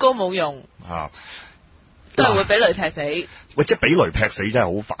功夫高冇用都係會俾雷劈死。喂，即係俾雷劈死真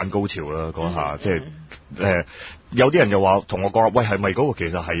係好反高潮啦嗰下，即係有啲人就話同我講，喂，係咪嗰個其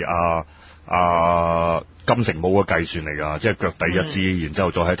實係金城武嘅計算嚟㗎？即係腳底一支，然之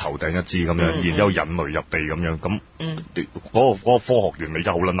後再喺頭頂一支咁樣，然之後引雷入地咁樣。咁嗰個科學原理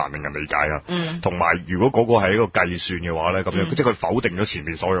真係好撚難令人理解啊！同埋如果嗰個係一個計算嘅話咧，咁樣即係佢否定咗前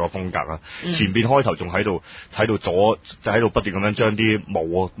面所有嘅風格啊！前邊開頭仲喺度就喺度不斷咁樣將啲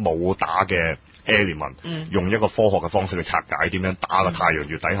武打嘅element，用一個科學嘅方式去拆解，點樣打個太陽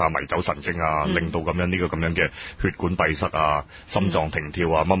穴底下迷走神經啊，令到咁樣呢個咁樣嘅血管閉塞啊，心臟停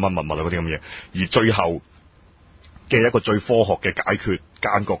跳啊，乜乜物物啊嗰啲咁嘢，而最後嘅一個最科學嘅解決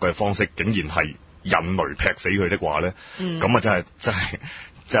奸角嘅方式，竟然係引雷劈死佢的話咧，咁啊真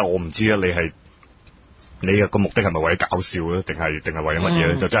係我唔知啊，你嘅個目的係咪為咗搞笑咧，定係為咗乜嘢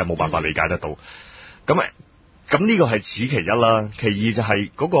咧？就真係冇辦法理解得到。咁呢個係此其一啦，其二就係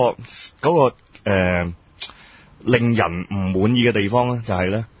嗰個令人唔滿意嘅地方咧，就係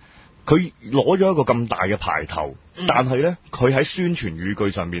咧，佢攞咗一個咁大嘅牌頭，但係咧，佢喺宣傳語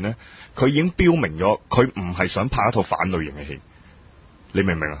句上面咧，佢已經標明咗，佢唔係想拍一套反類型嘅戲，你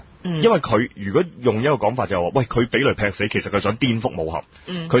明唔明啊？因為佢如果用一個講法就係話，喂，佢俾雷劈死，其實佢想顛覆武俠，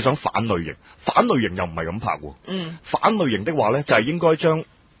佢想反類型，反類型又唔係咁拍喎，反類型的話咧，就係應該將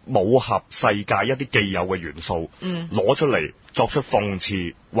武俠世界一啲既有嘅元素攞出嚟作出諷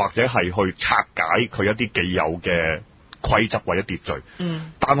刺，或者係去拆解佢一啲既有嘅規則或者秩序。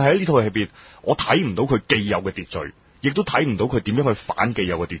但係喺呢套戲入邊，我睇唔到佢既有嘅秩序，亦都睇唔到佢點樣去反既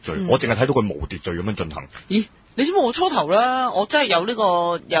有嘅秩序。我淨係睇到佢無秩序咁樣進行。咦？你知唔知我初頭咧，我真係有呢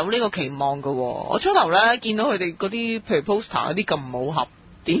個期望㗎喎。我初頭咧見到佢哋嗰啲，譬如 poster 嗰啲咁武俠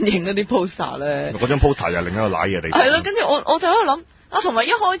電影嗰啲 poster 咧，嗰張 poster 又係另一個瀨嘢地方。係啦，跟住我就喺度諗啊，同埋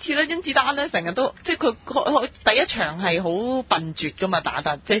一開始咧，甄子丹咧成日都即係佢第一場係好笨拙㗎嘛，打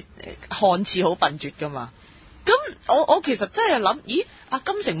得即係看似好笨拙㗎嘛。咁我其實真係諗，咦？阿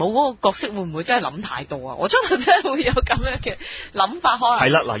金城武嗰個角色會唔會真係諗太多啊？我初頭真係會有咁樣嘅諗法，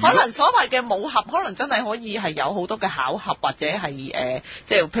可能所謂嘅武俠，可能真係可以係有好多嘅巧合，或者係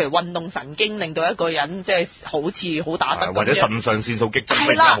即係譬如運動神經，令到一個人即係好似好打得咁樣，或者腎上腺素激增，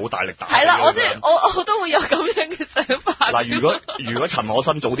突然間好大力打。係啦，我都會有咁樣嘅想法。嗱，如果陳可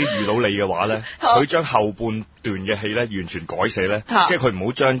辛早啲遇到你嘅話咧，佢將後半段嘅戲咧完全改寫咧，即係佢唔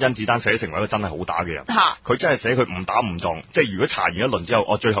好將甄子丹寫成為一個真係好打嘅人，佢真係寫佢誤打誤撞，即係如果查完一輪之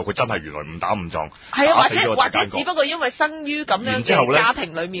後，最後佢真係原來誤打誤撞，係啊，或者只不過因為生於咁樣嘅家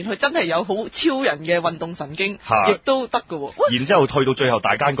庭裏面，佢真係有好超人嘅運動神經，亦都得㗎喎。然之後去到最後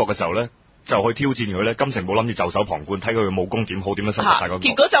大奸角嘅時候咧，就去挑戰佢咧。金城武諗住袖手旁觀，睇佢嘅武功點好，點樣收拾大奸角。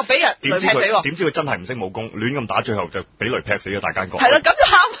結果就俾人雷劈死喎。點知佢真係唔識武功，亂咁打，最後就俾雷劈死咗大奸角。係啦，咁就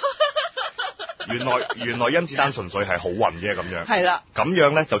喊。原來甄子丹純粹係好運嘅咁樣，係啦，咁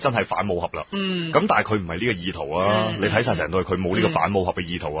樣咧就真係反武俠啦。咁但係佢唔係呢個意圖啊，你睇晒成套佢冇呢個反武俠嘅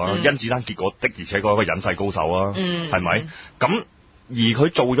意圖啊。甄子丹結果的而且確係一個隱世高手啊，係咪？咁而佢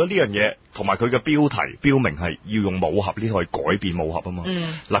做咗呢樣嘢，同埋佢嘅標題標明係要用武俠呢套去改變武俠啊嘛。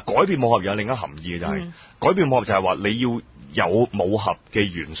嗱，改變武俠有另一含義嘅就係改變武俠就係話你要有武俠嘅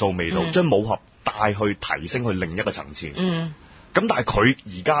元素味道，將武俠帶去提升去另一個層次。咁但係佢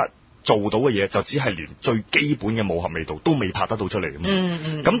而家做到嘅嘢就只係連最基本嘅武俠味道都未拍得到出嚟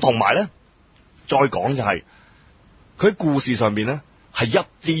咁同埋咧，再講就係佢喺故事上邊咧係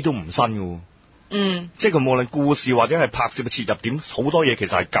一啲都唔新嘅。即係佢無論故事或者係拍攝嘅切入點，好多嘢其實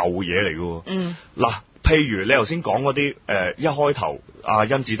係舊嘢嚟嘅。嗱，譬如你頭先講嗰啲一開頭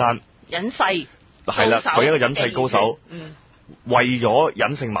甄子丹隱世係啦，佢一個隱世高手，為咗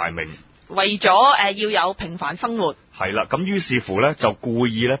隱姓埋名，為咗要有平凡生活，係啦，咁於是乎咧就故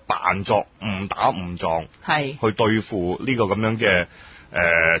意咧扮作誤打誤撞，係去對付呢個咁樣嘅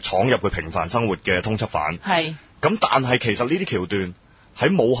闖入佢平凡生活嘅通緝犯。係咁，但係其實呢啲橋段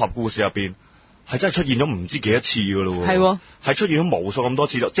喺武俠故事入邊係真係出現咗唔知幾多次噶咯，係出現咗無數咁多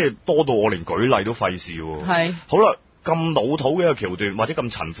次，即係多到我連舉例都費事。係好啦，咁老土嘅一個橋段或者咁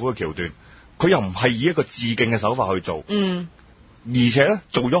陳腐嘅橋段，佢又唔係以一個致敬嘅手法去做。而且咧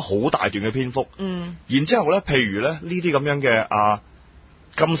做咗好大段嘅篇幅，然之後咧，譬如咧呢啲咁樣嘅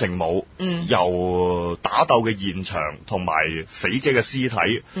金城武，由打鬥嘅現場同埋死者嘅屍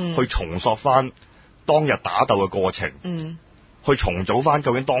體，去重塑翻當日打鬥嘅過程，去重組翻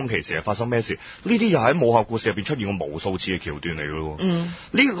究竟當其時係發生咩事，呢啲又喺武俠故事入邊出現過無數次嘅橋段嚟嘅咯。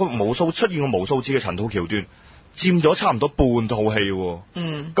呢個出現過無數次嘅陳套橋段，佔咗差唔多半套戲。咁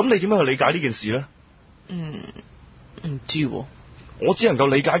你點樣去理解呢件事咧？唔知喎。我只能夠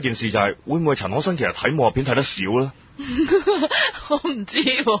理解一件事，就係會唔會陳可辛其實睇武俠片睇得少咧？我唔知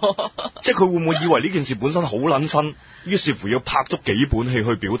喎。即係佢會唔會以為呢件事本身好撚新，於是乎要拍足幾本戲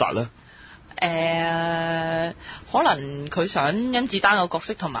去表達咧？可能佢想甄子丹個角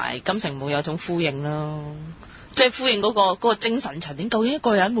色同埋金城武有種呼應咯，即係呼應嗰個精神層面，究竟一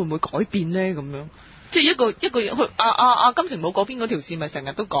個人會唔會改變咧？咁樣，即係一個佢金城武嗰邊嗰條線咪成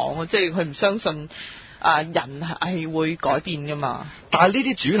日都講，即係佢唔相信。人係會改變噶嘛？但係呢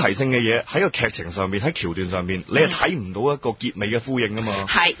啲主題性嘅嘢喺個劇情上面，喺橋段上面，你係睇唔到一個結尾嘅呼應噶嘛？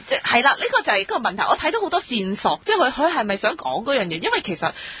係啦，呢個就係一個問題。我睇到好多線索，即係佢係咪想講嗰樣嘢？因為其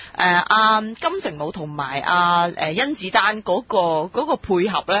實金城武同埋甄子丹嗰個配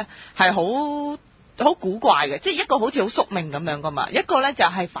合咧係好古怪嘅，即係一個好似好宿命咁樣噶嘛，一個咧就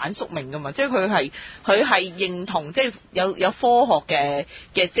係反宿命噶嘛，即係佢係認同即係有科學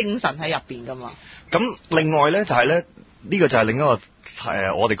嘅精神喺入邊噶嘛。咁另外咧就係咧呢個就係另一個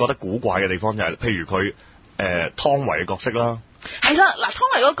我哋覺得古怪嘅地方，就係譬如佢湯唯嘅角色啦。係啦，嗱，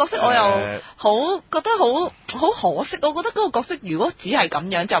湯唯嗰個角色我又覺得好可惜，我覺得嗰個角色如果只係咁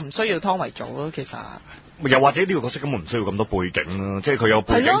樣就唔需要湯唯做咯，其實。又或者呢個角色根本唔需要咁多背景啦，即係佢有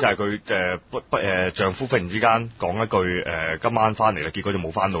背景就係佢丈夫忽然之間講一句今晚翻嚟啦，結果就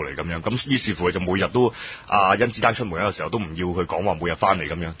冇翻到嚟咁樣，咁於是乎佢就每日都甄子丹出門嘅時候都唔要佢講話每日翻嚟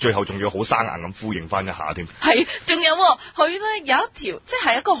咁樣，最後仲要好生硬咁呼應翻一下添。係，仲有佢咧有一條即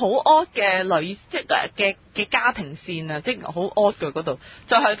係一個好 odd 嘅女即係嘅家庭線啊，即係好 odd 嘅嗰度，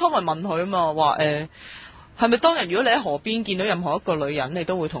就係湯唯問佢啊嘛，話係咪當日如果你喺河邊見到任何一個女人，你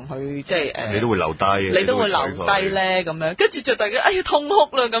都會同佢即係你都會留低，你都會留低咧咁樣，跟住就大家哎呀痛哭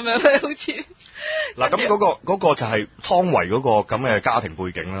啦咁樣，好似嗱咁嗰個就係湯唯嗰個咁嘅家庭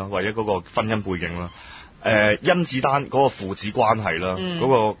背景啦，或者嗰個婚姻背景啦。甄子丹嗰個父子關係啦，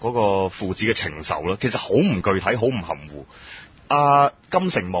嗰個父子嘅情仇啦，其實好唔具體，好唔含糊。金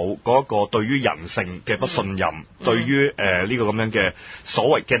城武嗰個對於人性嘅不信任，對於呢個咁樣嘅所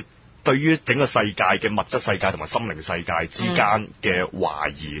謂嘅對於整個世界嘅物質世界同埋心靈世界之間嘅懷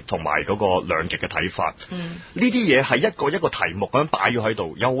疑同埋嗰個兩極嘅睇法，呢啲嘢係一個一個題目咁樣擺咗喺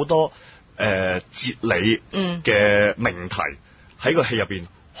度，有好多哲理嘅命題喺個戲入邊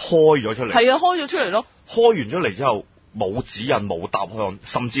開咗出嚟。係啊，開咗出嚟咯。開完咗嚟之後，冇指引，冇答案，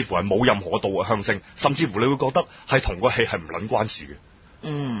甚至乎係冇任何導向性，甚至乎你會覺得係同個戲係唔撚關事嘅。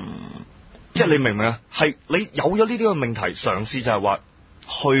即係你明唔明啊？係你有咗呢啲嘅命題，嘗試就係話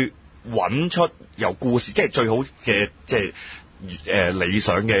去揾出由故事，即係最好嘅，即係理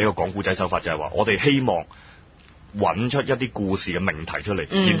想嘅一個講故仔手法，就係話我哋希望揾出一啲故事嘅命題出嚟，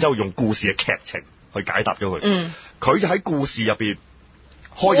然之後用故事嘅劇情去解答咗佢。佢就喺故事入邊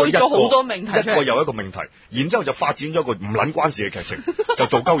開咗好多命題，一個又一個命題，然之後就發展咗一個唔撚關事嘅劇情，就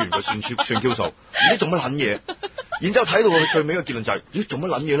做鳩完佢算 Q 數，唔知做乜撚嘢。然之後睇到佢最尾嘅結論就係，咦，做乜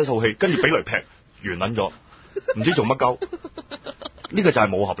撚嘢呢套戲？跟住俾雷劈完撚咗，唔知做乜鳩。呢個就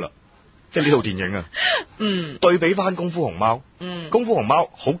係武俠啦，即係呢套電影啊。對比翻功夫熊貓，功夫熊貓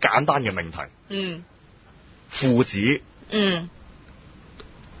好簡單嘅命題，父子，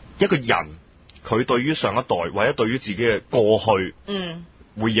一個人佢對於上一代或者對於自己嘅過去，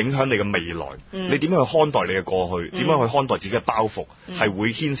會影響你嘅未來。你點樣去看待你嘅過去？點樣去看待自己嘅包袱？係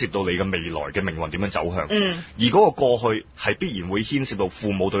會牽涉到你嘅未來嘅命運點樣走向。而嗰個過去係必然會牽涉到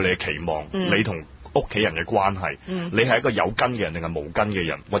父母對你嘅期望，你同屋企人嘅關係。你係一個有根嘅人定係無根嘅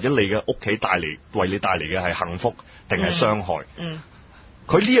人，或者你嘅屋企為你帶嚟嘅係幸福定係傷害。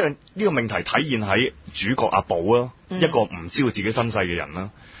佢呢個命題體現喺主角阿寶啦，一個唔知道自己身世嘅人啦，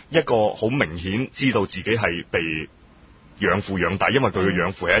一個好明顯知道自己係被養父養大，因為佢嘅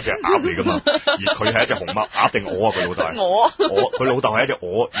養父係一隻鴨嚟噶嘛，而佢係一隻熊貓。鴨定我啊？佢老豆係佢老豆係一隻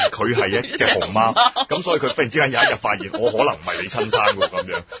鵝，而佢係一隻熊貓。咁所以佢忽然之間有一日發現，我可能唔係你親生喎咁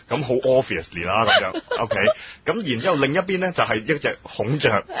樣，咁好 obviously 啦咁樣。OK， 咁然之後另一邊咧就係一隻孔雀，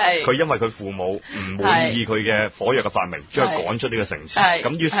佢因為佢父母唔滿意佢嘅火藥嘅發明，將佢趕出呢個城池，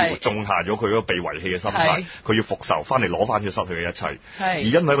咁於是乎種下咗佢嗰個被遺棄嘅心態，佢要復仇，翻嚟攞翻佢失去嘅一切。而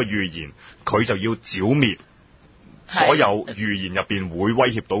因為一個預言，佢就要剿滅所有預言入邊會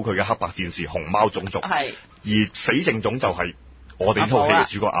威脅到佢嘅黑白戰士熊貓種族，而死剩種就係我哋呢套戲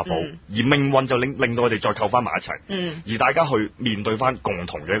嘅主角阿寶，而命運就令到我哋再扣翻埋一齊，而大家去面對翻共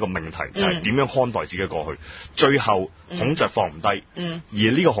同嘅一個命題，就係點樣看待自己嘅過去。最後孔雀放唔低，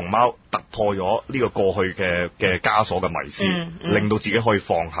而呢個熊貓突破咗呢個過去嘅枷鎖嘅迷思，令到自己可以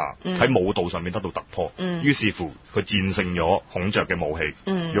放下，喺舞蹈上面得到突破。於是乎佢戰勝咗孔雀嘅武器，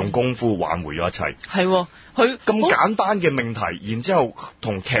用功夫挽回咗一切。係佢咁簡單嘅命題，然之後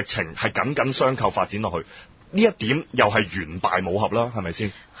同劇情係緊緊相扣發展落去，呢一點又係完敗武俠啦，係咪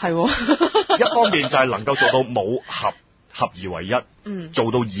先？一方面就係能夠做到武俠合而為一，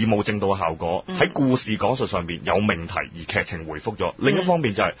做到以武正道嘅效果，喺故事講述上邊有命題，而劇情回復咗。另一方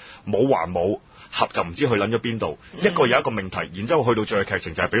面就係武還武，俠就唔知去撚咗邊度，一個有一個命題，然之後去到最後劇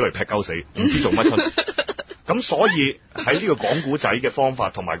情就係俾雷劈鳩死，唔知做乜春。咁所以喺呢個講古仔嘅方法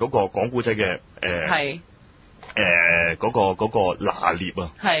同埋嗰個講古仔嘅嗰個拿捏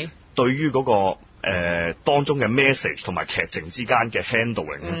啊，對於嗰個當中嘅 message 同埋劇情之間嘅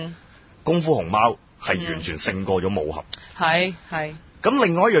handling，功夫熊貓係完全勝過咗武俠。咁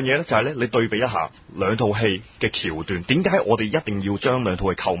另外一樣嘢咧就係咧，你對比一下兩套戲嘅橋段，點解我哋一定要將兩套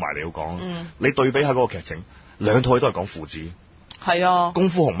戲扣埋嚟講？你對比下嗰個劇情，兩套戲都係講父子。功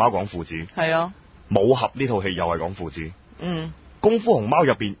夫熊貓講父子。武俠呢套戲又係講父子。功夫熊貓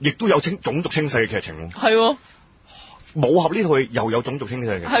入邊亦都有種族清洗嘅劇情。武俠呢套戲又有種族清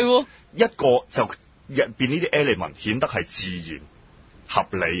洗嘅劇情。一個就入邊呢啲 element 顯得係自然、合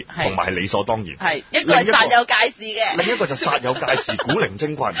理同埋係理所當然。一個係煞有介事嘅，另一個就煞有介事、古靈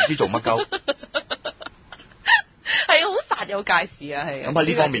精怪，唔知做乜鳩。係好煞有介事啊！係咁喺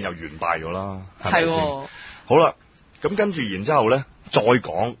呢方面又完敗咗啦，係咪先？好啦，咁跟住然之後咧，再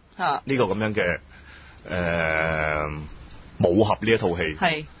講呢個咁樣嘅武俠呢一套戲。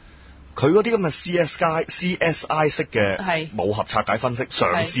佢嗰啲咁嘅 CSI 式嘅武俠拆解分析，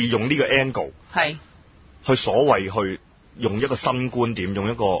嘗試用呢個 angle 去所謂去用一個新觀點，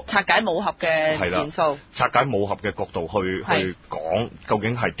用一個拆解武俠嘅元素，拆解武俠嘅角度去講究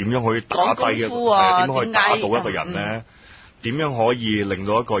竟係點樣可以打低嘅，點樣可以打到一個人咧？點樣可以令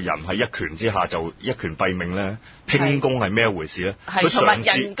到一個人喺一拳之下就一拳斃命咧？輕功係咩回事咧？同埋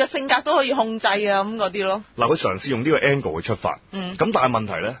人嘅性格都可以控制啊，咁嗰啲咯。嗱，佢嘗試用呢個 angle 去出發，咁但係問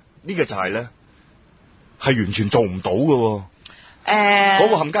題咧，呢個就係咧係完全做唔到嘅。嗰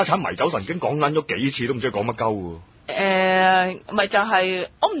個冚家產迷走神經講緊咗幾次都唔知佢講乜鳩喎。咪就係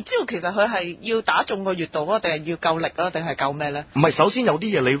我唔知道，其實佢係要打中個穴道啊，定係要夠力啊，定係夠咩咧？唔係，首先有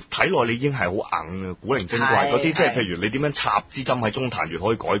啲嘢你睇落你已經係好硬嘅，古靈精怪嗰啲，即係譬如你點樣插支針喺中壇穴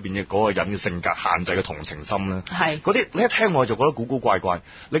可以改變嘅嗰個人嘅性格、限制嘅同情心咧。係嗰啲你一聽我就覺得古古怪怪，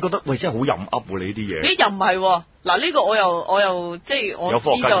你覺得喂真係好任噏喎你呢啲嘢。又唔係喎。嗱呢個我又即係我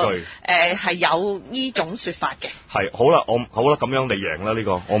知道係有呢種說法嘅。係好啦，咁樣你贏啦呢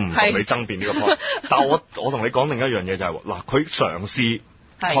個，我唔同你爭辯呢個 point。但我同你講另一樣嘢就係嗱，佢嘗試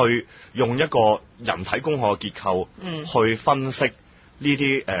去用一個人體工學嘅結構去分析呢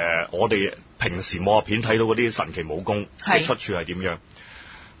啲我哋平時武俠片睇到嗰啲神奇武功嘅出處係點樣，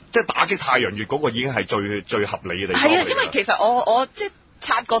即係打擊太陽穴嗰個已經係最合理嘅地方。係啊，因為其實我即係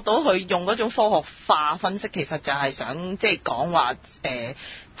察覺到佢用嗰種科學化分析，其實就係想即係講話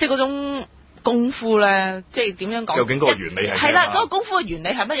即係嗰種功夫咧，即係點樣講？究竟嗰個原理係係啦，嗰個功夫嘅原理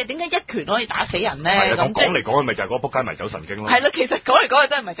係乜嘢？點解一拳可以打死人咧？係啊，咁講嚟講去咪就係嗰個仆街迷走神經咯。係啦，其實講嚟講去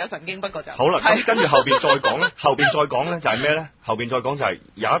都係迷走神經，不過就好啦。咁跟住後邊再講咧，後邊再講咧就係咩咧？後邊再講就係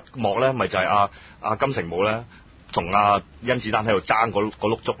有一幕咧，咪就係阿金城武咧。同阿甄子丹喺度爭嗰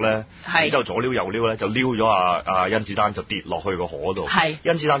碌竹咧，然之後左撩右撩咧，就撩咗阿甄子丹就跌落去個河度，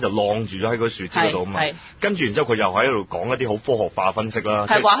甄子丹就晾住咗喺個樹枝嗰度啊嘛，跟住然之後佢又喺度講一啲好科學化分析啦，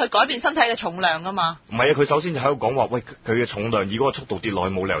係話佢改變身體嘅重量啊嘛，唔係啊，佢首先就喺度講話，喂佢嘅重量以嗰個速度跌落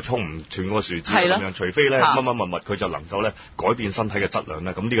去冇理由衝唔斷嗰個樹枝咁樣，除非咧乜乜物佢就能夠咧改變身體嘅質量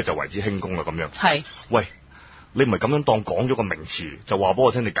咧，咁呢個就為之輕功啦咁樣。係，喂你唔係咁樣當講咗個名詞，就話俾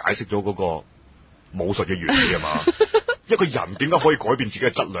我聽你解釋咗嗰個武術嘅原理啊嘛，一個人點解可以改變自己嘅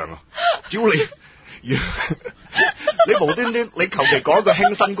質量啊？只要你無端端你求其講一個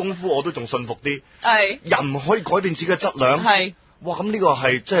輕身功夫，我都仲信服啲。係人可以改變自己嘅質量，係哇咁呢個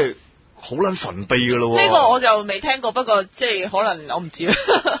係即係好撚神秘㗎咯喎！呢個我就未聽過，不過即係可能我唔知啦。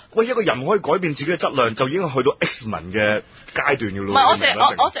喂，一個人可以改變自己嘅質量，就已經去到 X-Men 嘅階段㗎咯。唔係，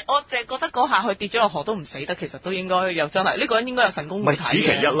我淨係覺得嗰下佢跌咗落河都唔死得，其實都應該有真係呢個人應該有神功。唔係此其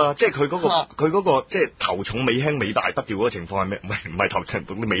一啦，即係佢嗰個即係頭重尾輕尾大不掉嗰個情況係咩？唔係頭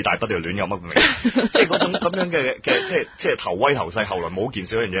重尾大不掉亂有乜味？即係嗰種咁樣嘅即係頭威頭勢，後來冇件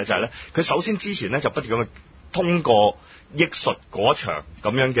少一樣嘢就係咧，佢首先之前咧就不斷咁通過憶述嗰場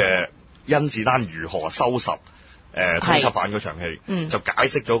咁樣嘅。甄子丹如何收拾通緝犯嗰場戲，就解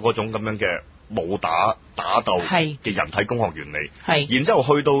釋咗嗰種咁樣嘅武打鬥嘅人體工學原理。然之後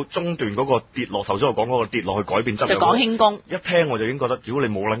去到中段嗰個跌落，頭先我講嗰個跌落去改變質量，就講輕功。一聽我就已經覺得，如果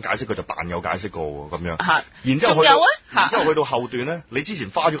你冇撚解釋，佢就扮有解釋過喎咁樣。然之後去到後段咧，你之前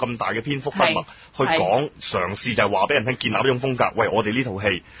花咗咁大嘅篇幅筆墨去講，嘗試就係話俾人聽建立一種風格。喂，我哋呢套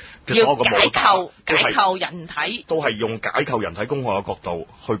戲。要解構人體，都係用解構人體工學嘅角度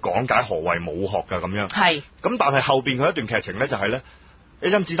去講解何謂武學㗎咁樣。係。咁但係後邊佢一段劇情咧就係咧，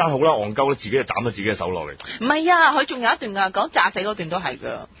甄子丹好啦，戇鳩咧，自己就斬咗自己嘅手落嚟。唔係啊，佢仲有一段㗎，講炸死嗰段都係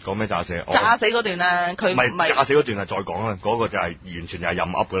㗎。講咩炸死？炸死嗰段咧，佢唔係炸死嗰段係再講啦，嗰個就係完全就係任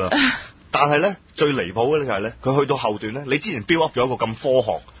噏㗎啦。但係咧最離譜嘅咧就係咧，佢去到後段咧，你之前 build up 咗一個咁科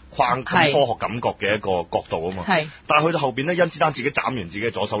學。咁科學感覺嘅一個角度啊嘛，但係去到後邊咧，甄子丹自己斬完自己嘅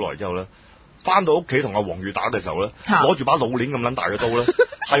左手落嚟之後咧，翻到屋企同阿黃宇打嘅時候咧，攞住把老鏈咁撚大嘅刀咧，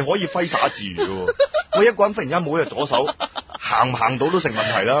係可以揮灑自如嘅。喂，一個人忽然間冇隻左手，行唔行到都成問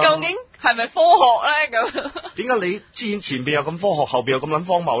題啦。究竟係咪科學咧？咁點解你之前邊有咁科學，後邊有咁撚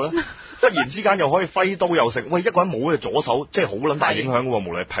荒謬咧？忽然之間又可以揮刀又成，喂，一個人冇隻左手，即係好撚大影響嘅喎，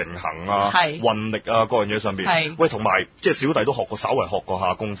無論係平衡啊、運力啊各樣嘢上邊。喂，同埋即係小弟都學過，稍為學過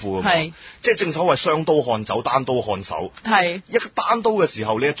下功夫啊嘛。即係正所謂雙刀看走，單刀看手。一個單刀嘅時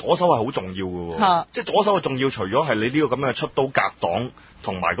候，你嘅左手係好重要嘅喎。即係左手嘅重要，除咗係你呢個咁樣嘅出刀格擋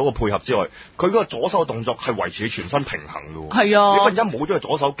同埋嗰個配合之外，佢嗰個左手嘅動作係維持你全身平衡嘅喎。係啊！你忽然間冇咗隻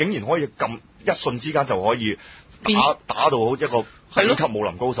左手，竟然可以咁一瞬之間就可以打到一個頂級武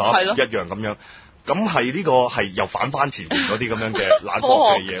林高手一樣咁樣，咁係呢個係又反翻前面嗰啲咁樣嘅懶科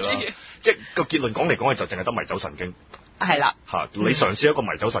學嘅嘢啦。即係個結論講嚟講去就淨係得迷走神經。係啦。嚇！你嘗試一個迷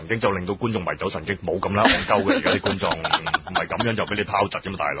走神經就令到觀眾迷走神經，冇咁啦，戇鳩嘅而家啲觀眾唔係咁樣就俾你拋窒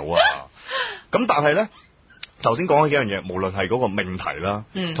㗎嘛，大佬啊！咁但係咧，頭先講咗幾樣嘢，無論係嗰個命題啦，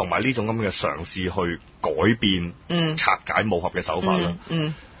同埋呢種咁嘅嘗試去改變、拆解武俠嘅手法啦，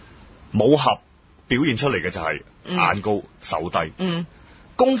武俠表現出嚟嘅就係眼高手低。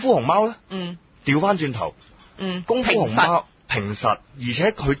功夫熊貓咧，調翻轉頭，功夫熊貓平實，而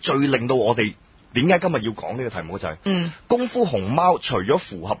且佢最令到我哋點解今日要講呢個題目就係，功夫熊貓除咗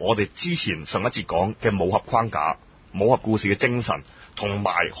符合我哋之前上一節講嘅武俠框架、武俠故事嘅精神，同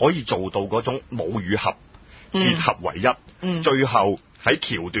埋可以做到嗰種武與俠結合為一，最後喺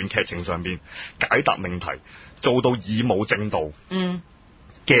橋段劇情上邊解答命題，做到以武正道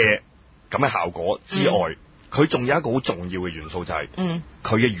嘅咁嘅效果之外，佢仲有一個好重要嘅元素就係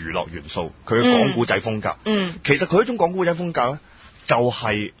佢嘅娛樂元素，佢嘅講古仔風格。其實佢一種講古仔風格咧，就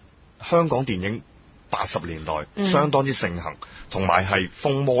係香港電影80年代相當之盛行，同埋係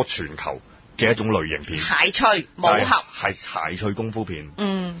風靡全球嘅一種類型片。諧趣武俠係諧趣功夫片。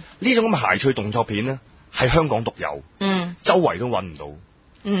呢種咁嘅諧趣動作片咧，係香港獨有，周圍都揾唔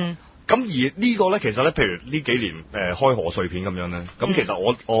到。咁而呢個咧，其實咧，譬如呢幾年開賀歲片咁樣咧，咁其實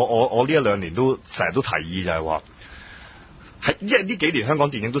我呢一兩年都成日都提議就係話，因為呢幾年香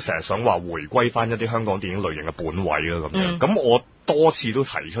港電影都成日想話回歸翻一啲香港電影類型嘅本位啦咁樣。咁我多次都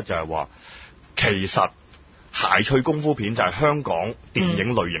提出就係話，其實諧趣功夫片就係香港電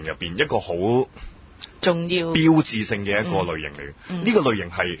影類型入邊一個好重要標誌性嘅一個類型嚟嘅。呢個類型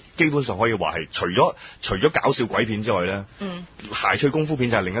係基本上可以話係除咗搞笑鬼片之外咧，諧趣功夫片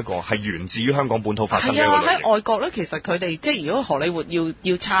就係另一個係源自於香港本土發生嘅一個類型。喺外國咧，其實佢哋即係如果荷里活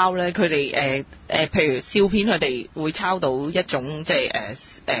要抄咧，佢哋譬如笑片，佢哋會抄到一種即係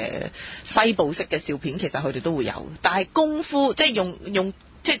西部式嘅笑片，其實佢哋都會有。但係功夫即係用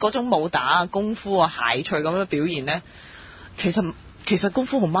即係嗰種武打啊、功夫啊、諧趣咁樣表現咧，其實功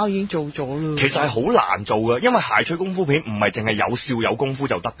夫熊貓已經做咗啦。其實係好難做嘅，因為諧趣功夫片唔係淨係有笑有功夫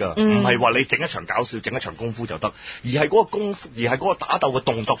就得㗎，唔係話你整一場搞笑整一場功夫就得，而係嗰個功夫，而係嗰個打鬥嘅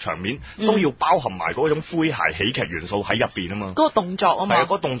動作場面都要包含埋嗰種詼諧喜劇元素喺入邊啊嘛。嗰個動作啊嘛，係啊，嗰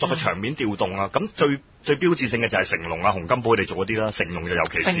個動作嘅場面調動啊，咁最標誌性嘅就係成龍啊、洪金寶佢哋做嗰啲啦，成龍就尤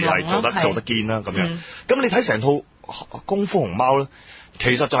其是係做得堅啦咁樣。咁你睇成套功夫熊貓咧，其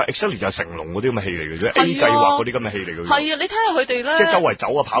實就係 exactly 就係成龍嗰啲咁嘅戲嚟嘅啫，A 計劃嗰啲咁嘅戲嚟嘅。係啊，你睇下佢哋咧，即係周圍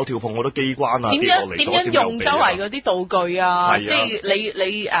走啊、跑跳碰好多機關啊，跌落嚟左閃右避啊。點樣用周圍嗰啲道具啊？即係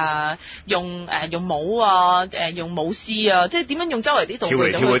你用帽啊，用舞獅啊，即係點樣用周圍啲道具？跳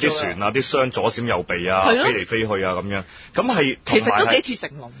嚟跳去啲船啊、啲箱左閃右避啊，飛嚟飛去啊咁樣。咁係其實都幾似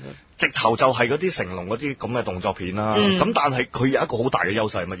成龍嘅。直頭就係嗰啲成龍嗰啲咁嘅動作片啦。咁但係佢有一個好大嘅優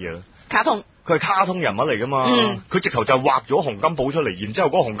勢係乜嘢咧？卡通。佢係卡通人物嚟噶嘛？佢直頭就畫咗洪金寶出嚟，然之後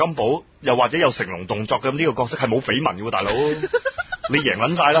嗰個洪金寶又或者有成龍動作嘅呢個角色係冇緋聞嘅喎，大佬，你贏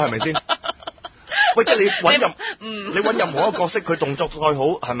撚晒啦，係咪先？喂，即係你揾任何一個角色，佢動作再好，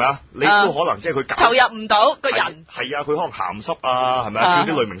係咪啊？你都可能即係佢投入唔到個人。係啊，佢可能鹹濕啊，係咪啊？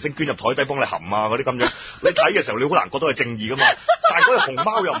叫啲女明星捐入台底幫你含啊，嗰啲咁樣。你睇嘅時候，你好難覺得係正義噶嘛？但係嗰隻熊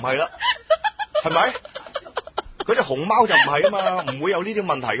貓又唔係啦，係咪？嗰隻熊貓就唔係啊嘛，唔會有呢啲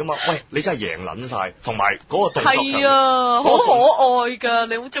問題噶嘛。喂，你真係贏撚晒，同埋嗰個動作場面係啊，好可愛㗎，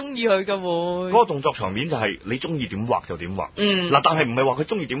你好中意佢㗎喎。嗰個動作場面就係你中意點畫就點畫。嗱，但係唔係話佢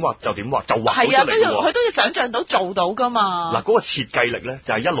中意點畫就點畫，就畫到出嚟喎。係啊，佢都要想像到做到㗎嘛。嗱，嗰個設計力咧，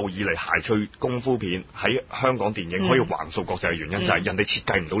就係一路以嚟諧趣功夫片喺香港電影可以橫掃國際嘅原因，就係人哋設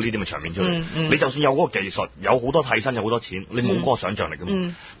計唔到呢啲咁嘅場面出嚟。你就算有嗰個技術，有好多替身，有好多錢，你冇嗰個想像力㗎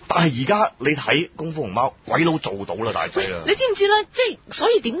嘛。但係而家你睇功夫熊貓，鬼佬做到啦，大仔啦！你知唔知咧？即係所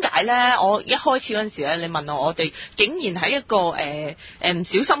以點解咧？我一開始嗰陣時咧，你問我哋竟然喺一個唔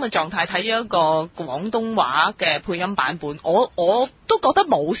小心嘅狀態睇咗一個廣東話嘅配音版本，我都覺得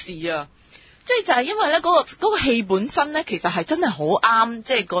冇事啊！即係就係因為咧嗰個戲本身咧，其實係真係好啱，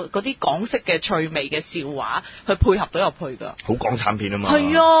即係嗰啲港式嘅趣味嘅笑話去配合到入去㗎。好港產片啊嘛！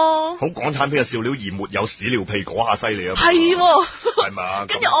係啊！好港產片嘅笑料而沒有屎尿屁嗰下犀利啊！係喎，係嘛？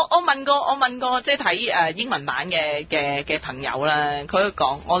跟住我問過即係睇英文版嘅朋友咧，佢都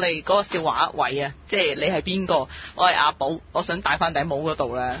講我哋嗰個笑話位啊，即係你係邊個？我係阿寶，我想戴翻頂帽嗰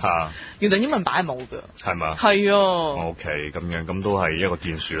度咧。原來英文版係冇㗎。係嘛？係啊。OK， 咁樣咁都係一個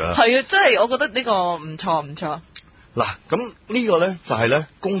建樹啦。係啊，即係我覺得呢個唔錯。嗱，咁呢個咧就係咧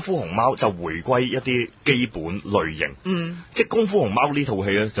功夫熊貓就回歸一啲基本類型，即係功夫熊貓呢套戲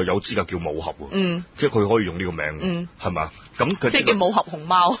咧就有資格叫武俠喎，即係佢可以用呢個名，係嘛？咁佢即係叫武俠熊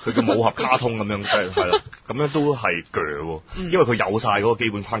貓，佢叫武俠卡通咁樣，係啦，咁樣都係喎，因為佢有晒嗰個基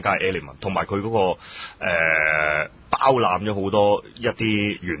本框架 element， 同埋佢嗰個包攬咗好多一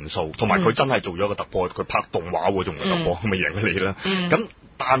啲元素，同埋佢真係做咗一個突破，佢拍動畫喎仲唔係突破，咪贏咗你啦，咁。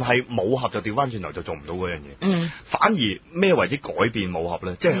但係武俠就調翻轉頭就做唔到嗰樣嘢，反而咩為之改變武俠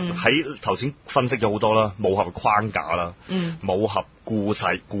咧？即係喺頭先分析咗好多啦，武俠嘅框架啦，武俠故仔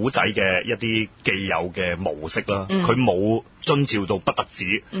嘅一啲既有嘅模式啦，佢冇遵照到不特止，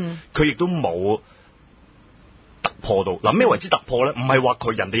佢亦都冇突破到。嗱，咩為之突破咧？唔係話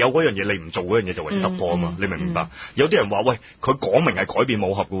佢人哋有嗰樣嘢你唔做嗰樣嘢就為之突破啊嘛？你明唔明白？有啲人話喂，佢講明係改變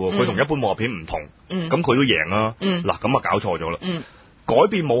武俠嘅喎，佢同一般武俠片唔同，咁佢都贏啦。嗱，咁啊搞錯咗啦。改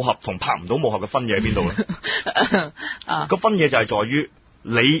變武俠同拍唔到武俠嘅分野喺邊度咧？個分野就係在於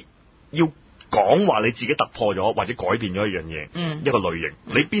你要講話你自己突破咗或者改變咗一樣嘢，一個類型，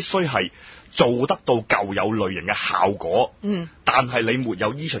你必須係做得到舊有類型嘅效果，但係你沒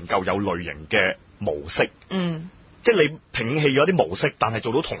有依循舊有類型嘅模式，即係你摒棄咗啲模式，但係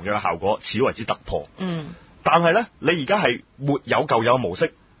做到同樣嘅效果，此為之突破。但係咧，你而家係沒有舊有模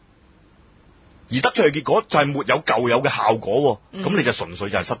式，而得出嚟嘅結果就係沒有舊有嘅效果，咁你就純粹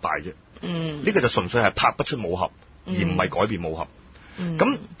就係失敗啫。呢個就純粹係拍不出武俠，而唔係改變武俠。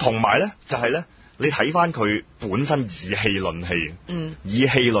咁同埋咧，就係咧，你睇翻佢本身以戲論戲，以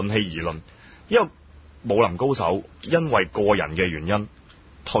戲論戲而論，因為武林高手因為個人嘅原因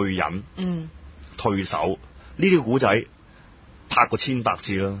退隱、退守呢啲古仔拍過千百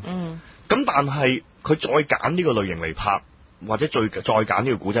次啦。咁但係佢再揀呢個類型嚟拍，或者再揀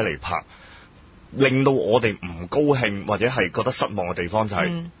呢個古仔嚟拍，令到我哋唔高興或者係覺得失望嘅地方就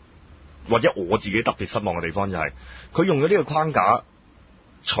係，或者我自己特別失望嘅地方就係，佢用咗呢個框架。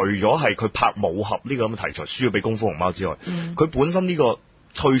除咗係佢拍武俠呢個咁嘅題材輸咗俾功夫熊貓之外，佢本身呢個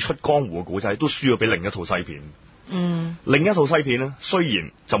退出江湖嘅古仔都輸咗俾另一套西片。另一套西片呢，雖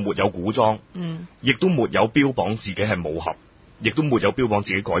然就沒有古裝，亦都沒有標榜自己係武俠，亦都沒有標榜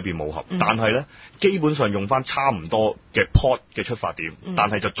自己改變武俠，但係呢，基本上用翻差唔多嘅 plot 嘅出發點，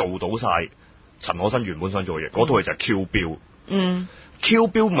但係就做到晒陳可辛原本想做嘅嘢。嗰套嘢就係 Q 標。Q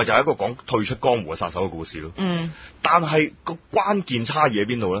標咪就係一個講退出江湖嘅殺手嘅故事咯。但係個關鍵差異喺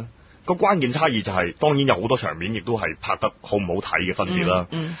邊度咧？個關鍵差異就係，當然有好多場面亦都係拍得好唔好睇嘅分別啦。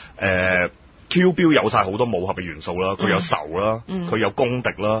Q 標有晒好多武俠嘅元素啦，佢有仇啦，佢有功敵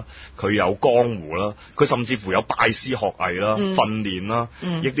啦，佢有江湖啦，佢甚至乎有拜師學藝啦、訓練啦，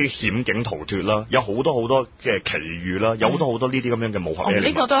一啲險境逃脫啦，有好多好多嘅奇遇啦，有好多好多呢啲咁樣嘅武俠。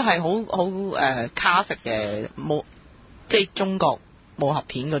呢個都係好卡式嘅即係中國武俠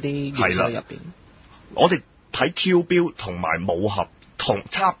片嗰啲元素入邊。我哋睇 Q 標同埋武俠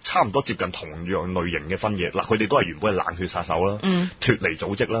差唔多接近同樣類型嘅分野。嗱，佢哋都係原本係冷血殺手啦，脫離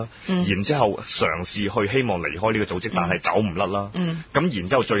組織啦，然之後嘗試去希望離開呢個組織，但係走唔甩啦。咁然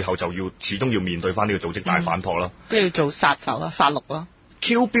之後最後就要始終要面對翻呢個組織大反撲啦。都要做殺手啦、殺戮啦。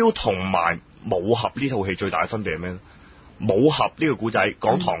Q 標同埋武俠呢套戲最大嘅分別係咩咧？武俠呢個古仔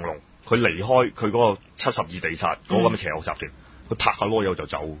講唐龍，佢離開佢嗰個72地煞嗰個咁嘅邪惡集團，佢拍下籮柚就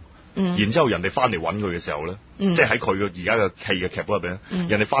走。然之後人哋翻嚟揾佢嘅時候咧，即係喺佢嘅而家嘅戲嘅劇本入邊咧，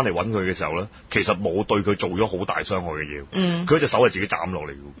人哋翻嚟揾佢嘅時候咧，其實冇對佢做咗好大傷害嘅嘢。佢隻手係自己斬落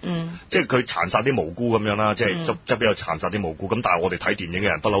嚟嘅。即係佢殘殺啲無辜咁樣啦，即係比較殘殺啲無辜。咁但係我哋睇電影嘅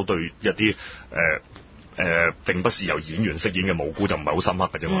人不嬲對一啲並不是由演員飾演嘅無辜就唔係好深刻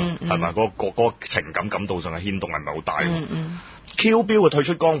嘅啫嘛，係咪？嗰個情感感度上嘅牽動係唔係好大？Q 標嘅退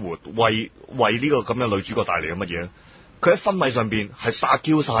出江湖為呢個咁嘅女主角帶嚟嘅乜嘢咧？佢喺婚禮上邊係殺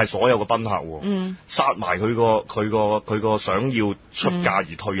嬌晒所有嘅賓客，殺埋佢個想要出嫁而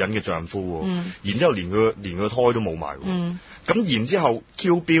退隱嘅丈夫，然之後連佢胎都冇埋。咁然之後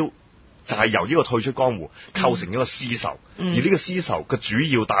Q 標就係由呢個退出江湖構成一個私仇，而呢個私仇嘅主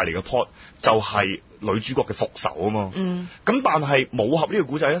要帶嚟嘅 plot 就係女主角嘅復仇啊嘛。咁但係武俠呢個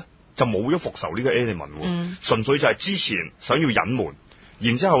古仔咧就冇咗復仇呢個 element，純粹就係之前想要隱瞞，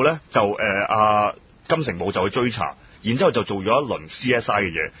然之後咧就金城武就去追查。然之後就做咗一輪 CSI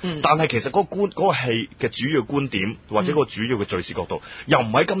嘅嘢，但係其實嗰個戲嘅主要觀點或者個主要嘅敘事角度，又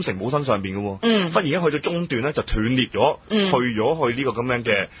唔喺金城武身上邊嘅，忽然間去到中段咧就斷裂咗，去咗去呢個咁樣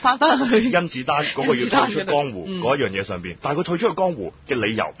嘅翻返去甄子丹嗰個要退出江湖嗰一樣嘢上邊，但係佢退出去江湖嘅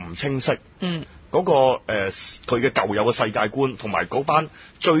理由唔清晰，嗰個佢嘅舊有嘅世界觀同埋嗰班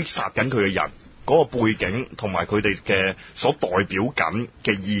追殺緊佢嘅人。嗰個背景同埋佢哋嘅所代表緊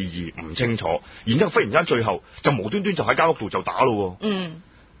嘅意義唔清楚，然之後忽然間最後就無端端就喺間屋度就打咯，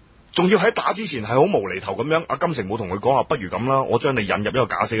仲要喺打之前係好無厘頭咁樣，阿金城武同佢講話，不如咁啦，我將你引入一個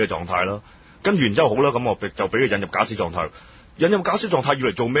假死嘅狀態啦，跟住然之後好啦，咁我就俾佢引入假死狀態，引入假死狀態要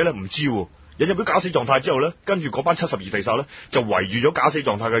嚟做咩咧？唔知喎。引入咗假死狀態之後咧，跟住嗰班72地煞咧就圍住咗假死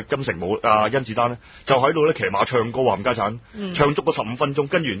狀態嘅金城武甄子丹咧，就喺度咧騎馬唱歌啊，冚家鏟，唱足咗15分鐘，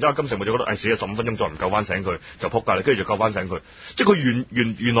跟住然之後金城武就覺得死啦，15分鐘再唔救翻醒佢就撲街啦，跟住就救翻醒佢，即係佢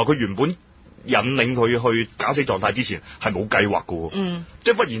原來佢原本引領佢去假死狀態之前係冇計劃嘅，即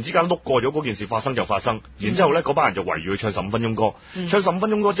係忽然之間碌過咗嗰件事發生就發生，然之後咧嗰班人就圍住佢唱15分鐘歌，唱15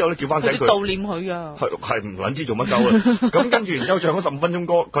分鐘歌之後咧叫翻醒佢，悼念佢啊，係唔撚知做乜鳩啦，咁跟住然之後唱咗15分鐘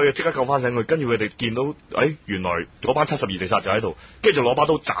歌，佢就即刻救翻醒佢，跟住佢哋見到原來嗰班72地煞就喺度，跟住就攞把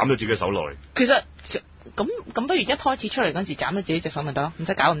刀斬咗自己嘅手落嚟。其實咁不如一開始出嚟嗰陣時斬咗自己隻手咪得咯，唔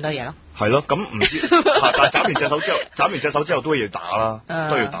使搞咁多嘢咯。係咯，咁唔知，但係斬完隻手之後都要打啦，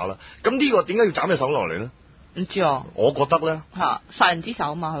都要打啦。咁呢個點解要斬隻手落嚟咧？唔知啊。我覺得咧殺人之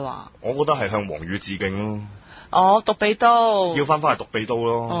手啊嘛，佢話。我覺得係向黃宇致敬咯。哦，獨臂刀。要翻去獨臂刀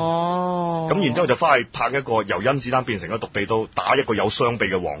咯。哦。咁然之後就翻去拍一個由甄子丹變成一個獨臂刀，打一個有雙臂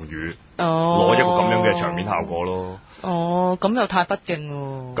嘅黃魚，攞一個咁樣嘅場面效果咯。哦，咁又太不敬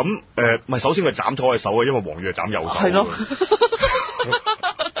喎。咁唔係首先佢斬錯隻手啊，因為黃魚係斬右手。係咯。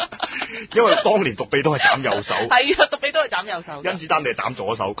因為當年獨臂刀係斬右手。係啊，獨臂刀係斬右手。甄子丹你係斬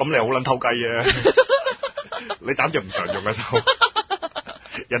左手，咁你好撚偷雞啊！你斬隻唔常用嘅手。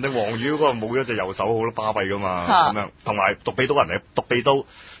人哋黃魚嗰個冇咗隻右手，好多巴閉噶嘛，咁樣同埋獨臂刀人哋獨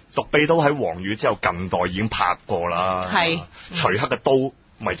臂刀喺黃魚之後近代已經拍過啦，係徐克嘅刀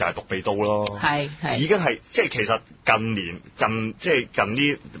咪就係獨臂刀咯，係已經係即係其實近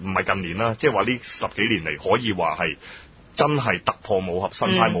呢唔係近年啦，即係話呢10幾年嚟可以話係真係突破武俠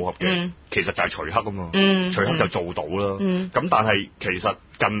新派武俠嘅，其實就係徐克啊嘛，徐克就做到啦，咁但係其實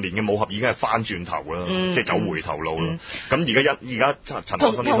近年嘅武俠已經係翻轉頭啦，即係走回頭路啦。咁而家陳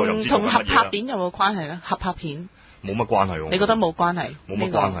可辛呢套又唔知做乜嘢啦。同合拍片有冇關係咧？合拍片冇乜關係喎。你覺得冇關係？冇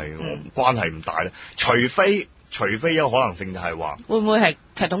乜關係，關係唔大咧。除非有可能性就係話，會唔會係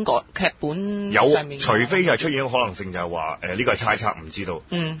劇本有？除非就係出現一個可能性就係話，呢個係猜測，唔知道。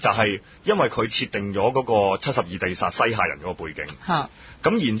就係因為佢設定咗嗰個72地殺西夏人嗰個背景。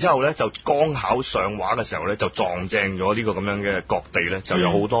咁然之後咧，就剛巧上畫嘅時候咧，就撞正咗呢個咁樣嘅各地咧，就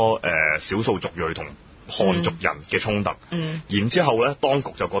有好多少數族裔同漢族人嘅衝突。然之後咧，當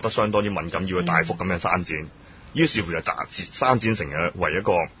局就覺得相當之敏感，要去大幅咁樣刪剪，於是乎就刪剪成為一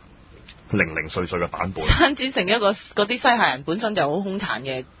個零碎嘅版本，刪剪成一個嗰啲西夏人本身就好兇殘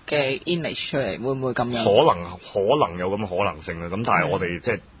嘅 image 出嚟，會唔會咁樣？可能有咁嘅可能性啊！咁但係我哋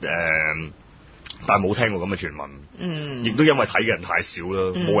即係但係冇聽過咁嘅傳聞，亦都因為睇嘅人太少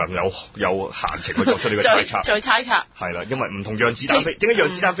啦，冇人有閒情去作出呢個猜測。再猜測係啦，因為唔同讓子彈飛，點解讓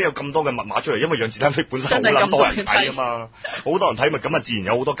子彈飛有咁多嘅密碼出嚟？因為讓子彈飛本身好撚多人睇啊嘛，好多人睇咪咁啊，自然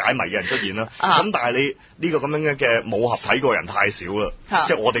有好多解謎嘅人出現啦。咁但係你呢個咁樣嘅武俠睇過人太少啦，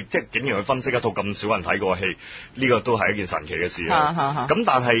即係我哋即係竟然去分析一套咁少人睇過嘅戲，呢個都係一件神奇嘅事啊！咁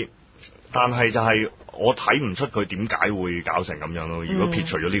但係就係我睇唔出佢點解會搞成咁樣咯。如果撇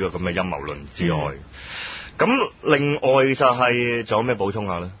除咗呢個咁嘅陰謀論之外，咁另外就係仲有咩補充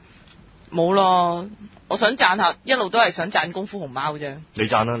下咧？冇咯，我想讚下，一路都係想讚功夫熊貓啫。你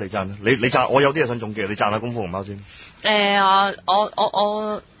讚啦，你讚，我有啲嘢想總結，你讚下功夫熊貓先。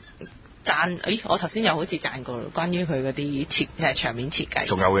我讚，我頭先又好似讚過關於佢嗰啲場面設計。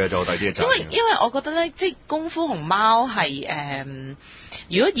仲有嘅就第啲嘢讚。因為我覺得咧，即係功夫熊貓係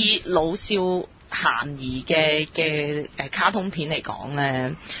如果以老少咸宜嘅卡通片嚟講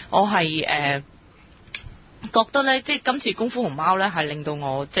咧，我係覺得咧，即係今次功夫熊貓咧係令到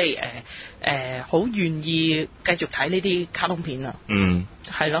我即係好願意繼續睇呢啲卡通片啊。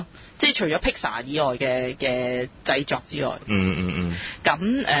係咯。即係除咗 Pixar 以外嘅製作之外，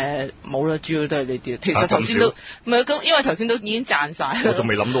咁冇啦，主要都係呢啲。其實頭先都唔係咁，因為頭先都已經讚晒。我仲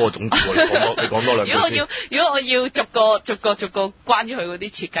未諗到個總結喎，你講多兩句先。如果我要逐個關於佢嗰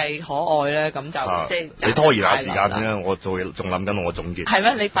啲設計可愛咧，咁就即係你拖延下時間先啦，我仲諗緊我總結。係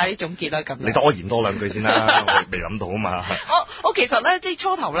咩？你快啲總結啦，咁。你多言多兩句先啦，我未諗到啊嘛。我其實咧，即係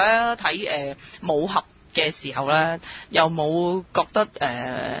初頭咧睇武俠嘅時候咧，又冇覺得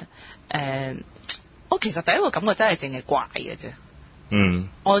我其實第一個感覺真係淨係怪嘅啫。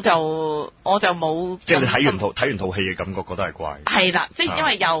我就冇。即係你睇完套戲嘅感覺，覺得係怪。係啦，即係因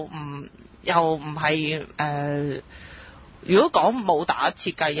為又唔係如果講武打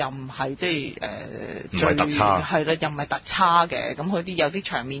設計又唔係即係唔係特差。係啦，又唔係特差嘅，咁佢啲有啲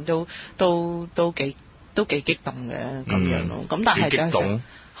場面都幾激動嘅咁樣咯。咁但係就係。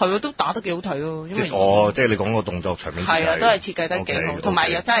係啊，都打得幾好睇咯，因為即係你講個動作場面係啊，都係設計得幾好，同埋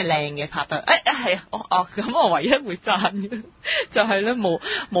又真係靚嘅拍得。係啊，咁我唯一會讚嘅就係咧武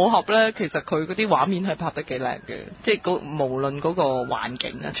俠咧，其實佢嗰啲畫面係拍得幾靚嘅，即係無論嗰個環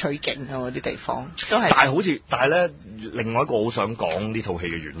境啊、取景啊嗰啲地方都係。但係咧，另外一個好想講呢套戲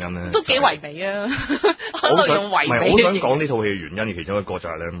嘅原因咧，都幾唯美啊！我用唯美。唔係，好想講呢套戲嘅原因，其中一個就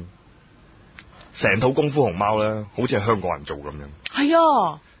係咧，成套功夫熊貓咧，好似係香港人做咁樣。係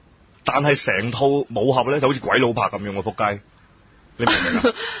啊。但係成套武俠咧就好似鬼佬拍咁樣喎，仆街！你明唔明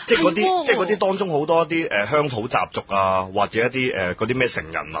啊？即係嗰啲當中好多啲鄉土習俗啊，或者一啲嗰啲咩成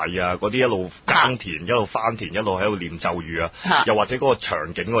人禮啊，嗰啲一路耕田一路翻田一路喺度念咒語啊，又或者嗰個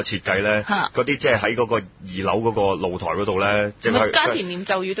場景嗰個設計咧，嗰啲即係喺嗰個2樓嗰個露台嗰度咧，即係耕田念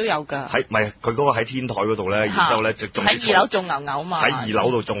咒語都有㗎。唔係佢嗰個喺天台嗰度咧，然之後咧就種喺2樓種牛嘛。喺2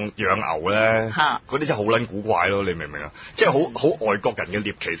樓度種養牛咧，嗰啲真係好撚古怪咯！你明唔明啊？即係好外國人嘅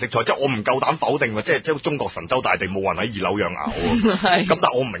獵奇色彩，即係我唔夠膽否定喎，即係中國神州大地冇人喺2樓養牛。係。咁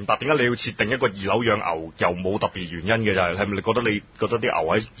但係我唔明白點解你要設定一個2樓養牛，又冇特別原因嘅，就係咪你覺得啲牛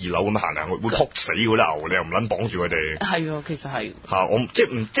喺2樓咁行嚟會撲死嗰啲牛，你又唔撚綁住佢哋？係喎，其實係。我即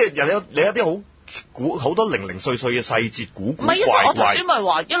係有一啲好多零零碎碎嘅細節古古怪怪。我頭先咪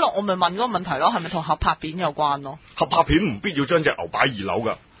話一路我咪問嗰個問題咯，係咪同合拍片有關咯？合拍片唔必要將隻牛擺2樓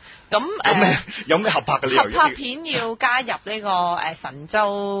㗎。咁有咩合拍嘅理由？合拍片要加入呢個神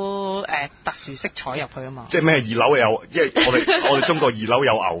州特殊色彩入去啊嘛。即係咩2樓有，即係我哋中國2樓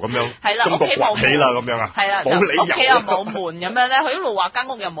有牛咁樣。係啦，中國崛起啦咁樣啊。係啦，冇理由。屋企又冇門咁樣咧，佢一路話間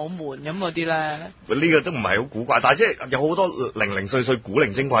屋又冇門咁嗰啲咧。呢個都唔係好古怪，但係即係有好多零零碎碎古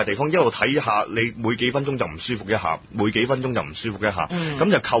靈精怪嘅地方，一路睇下你每幾分鐘就唔舒服一下，每幾分鐘就唔舒服一下，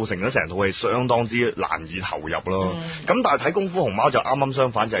咁就構成咗成套戲相當之難以投入咯。咁但係睇功夫熊貓就啱啱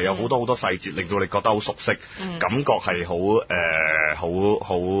相反，就係有好多細節令到你覺得好熟悉，感覺係好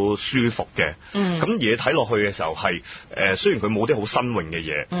舒服嘅。咁嘢睇落去嘅時候係雖然佢冇啲好新穎嘅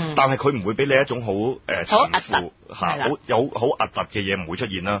嘢，但係佢唔會俾你一種好陳腐有好核突嘅嘢唔會出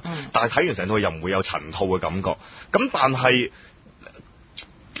現啦。但係睇完成套又唔會有陳套嘅感覺。咁但係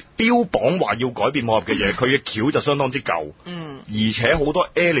標榜話要改變武俠嘅嘢，佢嘅橋就相當之舊，而且好多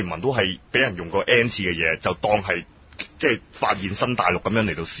element 都係俾人用過 N 次嘅嘢，就當係即係發現新大陸咁樣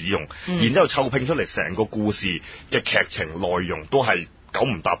嚟到使用，然之後湊拼出嚟成個故事嘅劇情內容都係九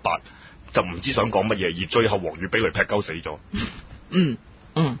唔搭八，就唔知想講乜嘢，而最後黃宇俾雷劈鳩死咗。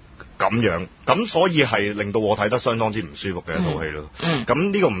咁樣，咁所以係令到我睇得相當之唔舒服嘅一套戲咯。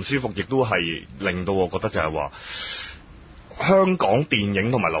咁呢個唔舒服亦都係令到我覺得就係話香港電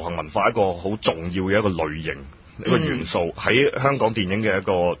影同埋流行文化一個好重要嘅一個類型，一個元素喺香港電影嘅一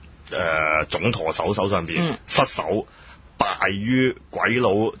個總舵手上邊失手，敗於鬼佬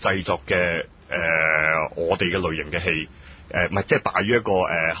製作嘅我哋嘅類型嘅戲，唔係即係敗於一個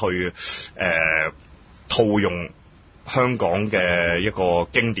去套用香港嘅一個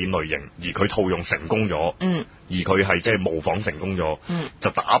經典類型，而佢套用成功咗，而佢係即係模仿成功咗，就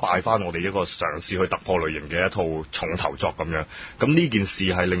打敗翻我哋一個嘗試去突破類型嘅一套重頭作咁樣。咁呢件事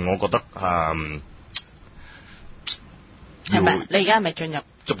係令我覺得係咪？你而家係咪進入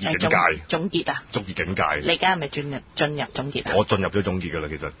足以境界總結啊？足以境界。你而家係咪進入總結啊？我進入咗總結㗎啦，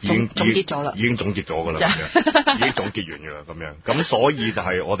其實已經總結咗啦，已經總結咗㗎啦，已經總結完㗎啦，咁樣。咁所以就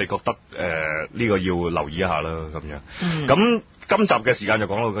係我哋覺得呢個要留意一下啦，咁樣。咁今集嘅時間就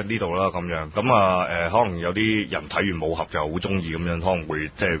講到呢度啦，咁樣。咁可能有啲人睇完武俠就好中意咁樣，可能會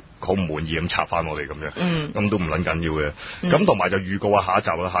即係好唔滿意咁插翻我哋咁樣。咁都唔撚緊要嘅。咁同埋就預告下一集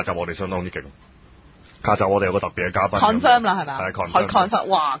啦，下集我哋相當之勁。下集我哋有個特別嘅嘉賓 confirm 啦，係咪？係 confirm，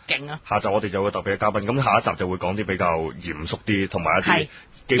哇，勁啊！下集我哋就有個特別嘅嘉賓，咁下一集就會講啲比較嚴肅啲，同埋一啲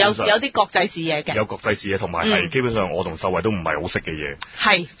基本上有啲國際視野嘅，有國際視野，同埋係基本上我同秀慧都唔係好識嘅嘢，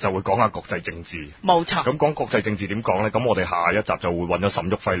係就會講下國際政治。冇錯。咁講國際政治點講咧？咁我哋下一集就會揾咗沈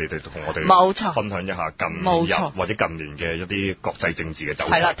旭輝你哋同我哋冇錯分享一下近日或者近年嘅一啲國際政治嘅走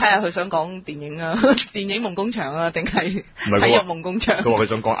勢。係啦，睇下佢想講電影啊，電影夢工場啊，定係體育夢工場？佢話佢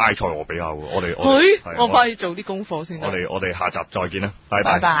想講埃塞俄比亞喎，我哋我翻去做啲功課先。我哋下集再見啦，拜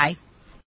拜。拜拜。